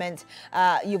Parliament.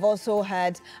 You've also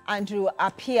heard Andrew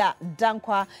Apia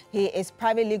Dankwa. He is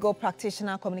private legal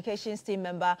practitioner, communications team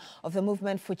member of the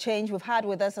Movement for Change. We've had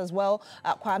with us as well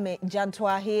Kwame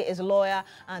Jantwa. He is a lawyer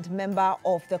and member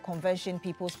of the Convention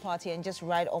People's Party. And just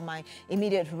right on my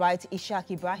immediate right,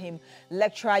 Ishaq Ibrahim,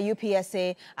 lecturer,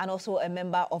 UPSA, and also a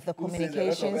member of the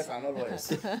communications. a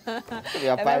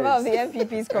member of the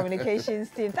NPP's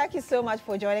communications team. Thank you so much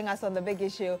for joining us on The Big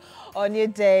Issue on your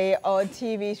day on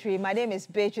TV3. My name is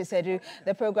Beatrice Edu.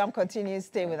 The program continues.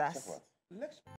 Stay with us.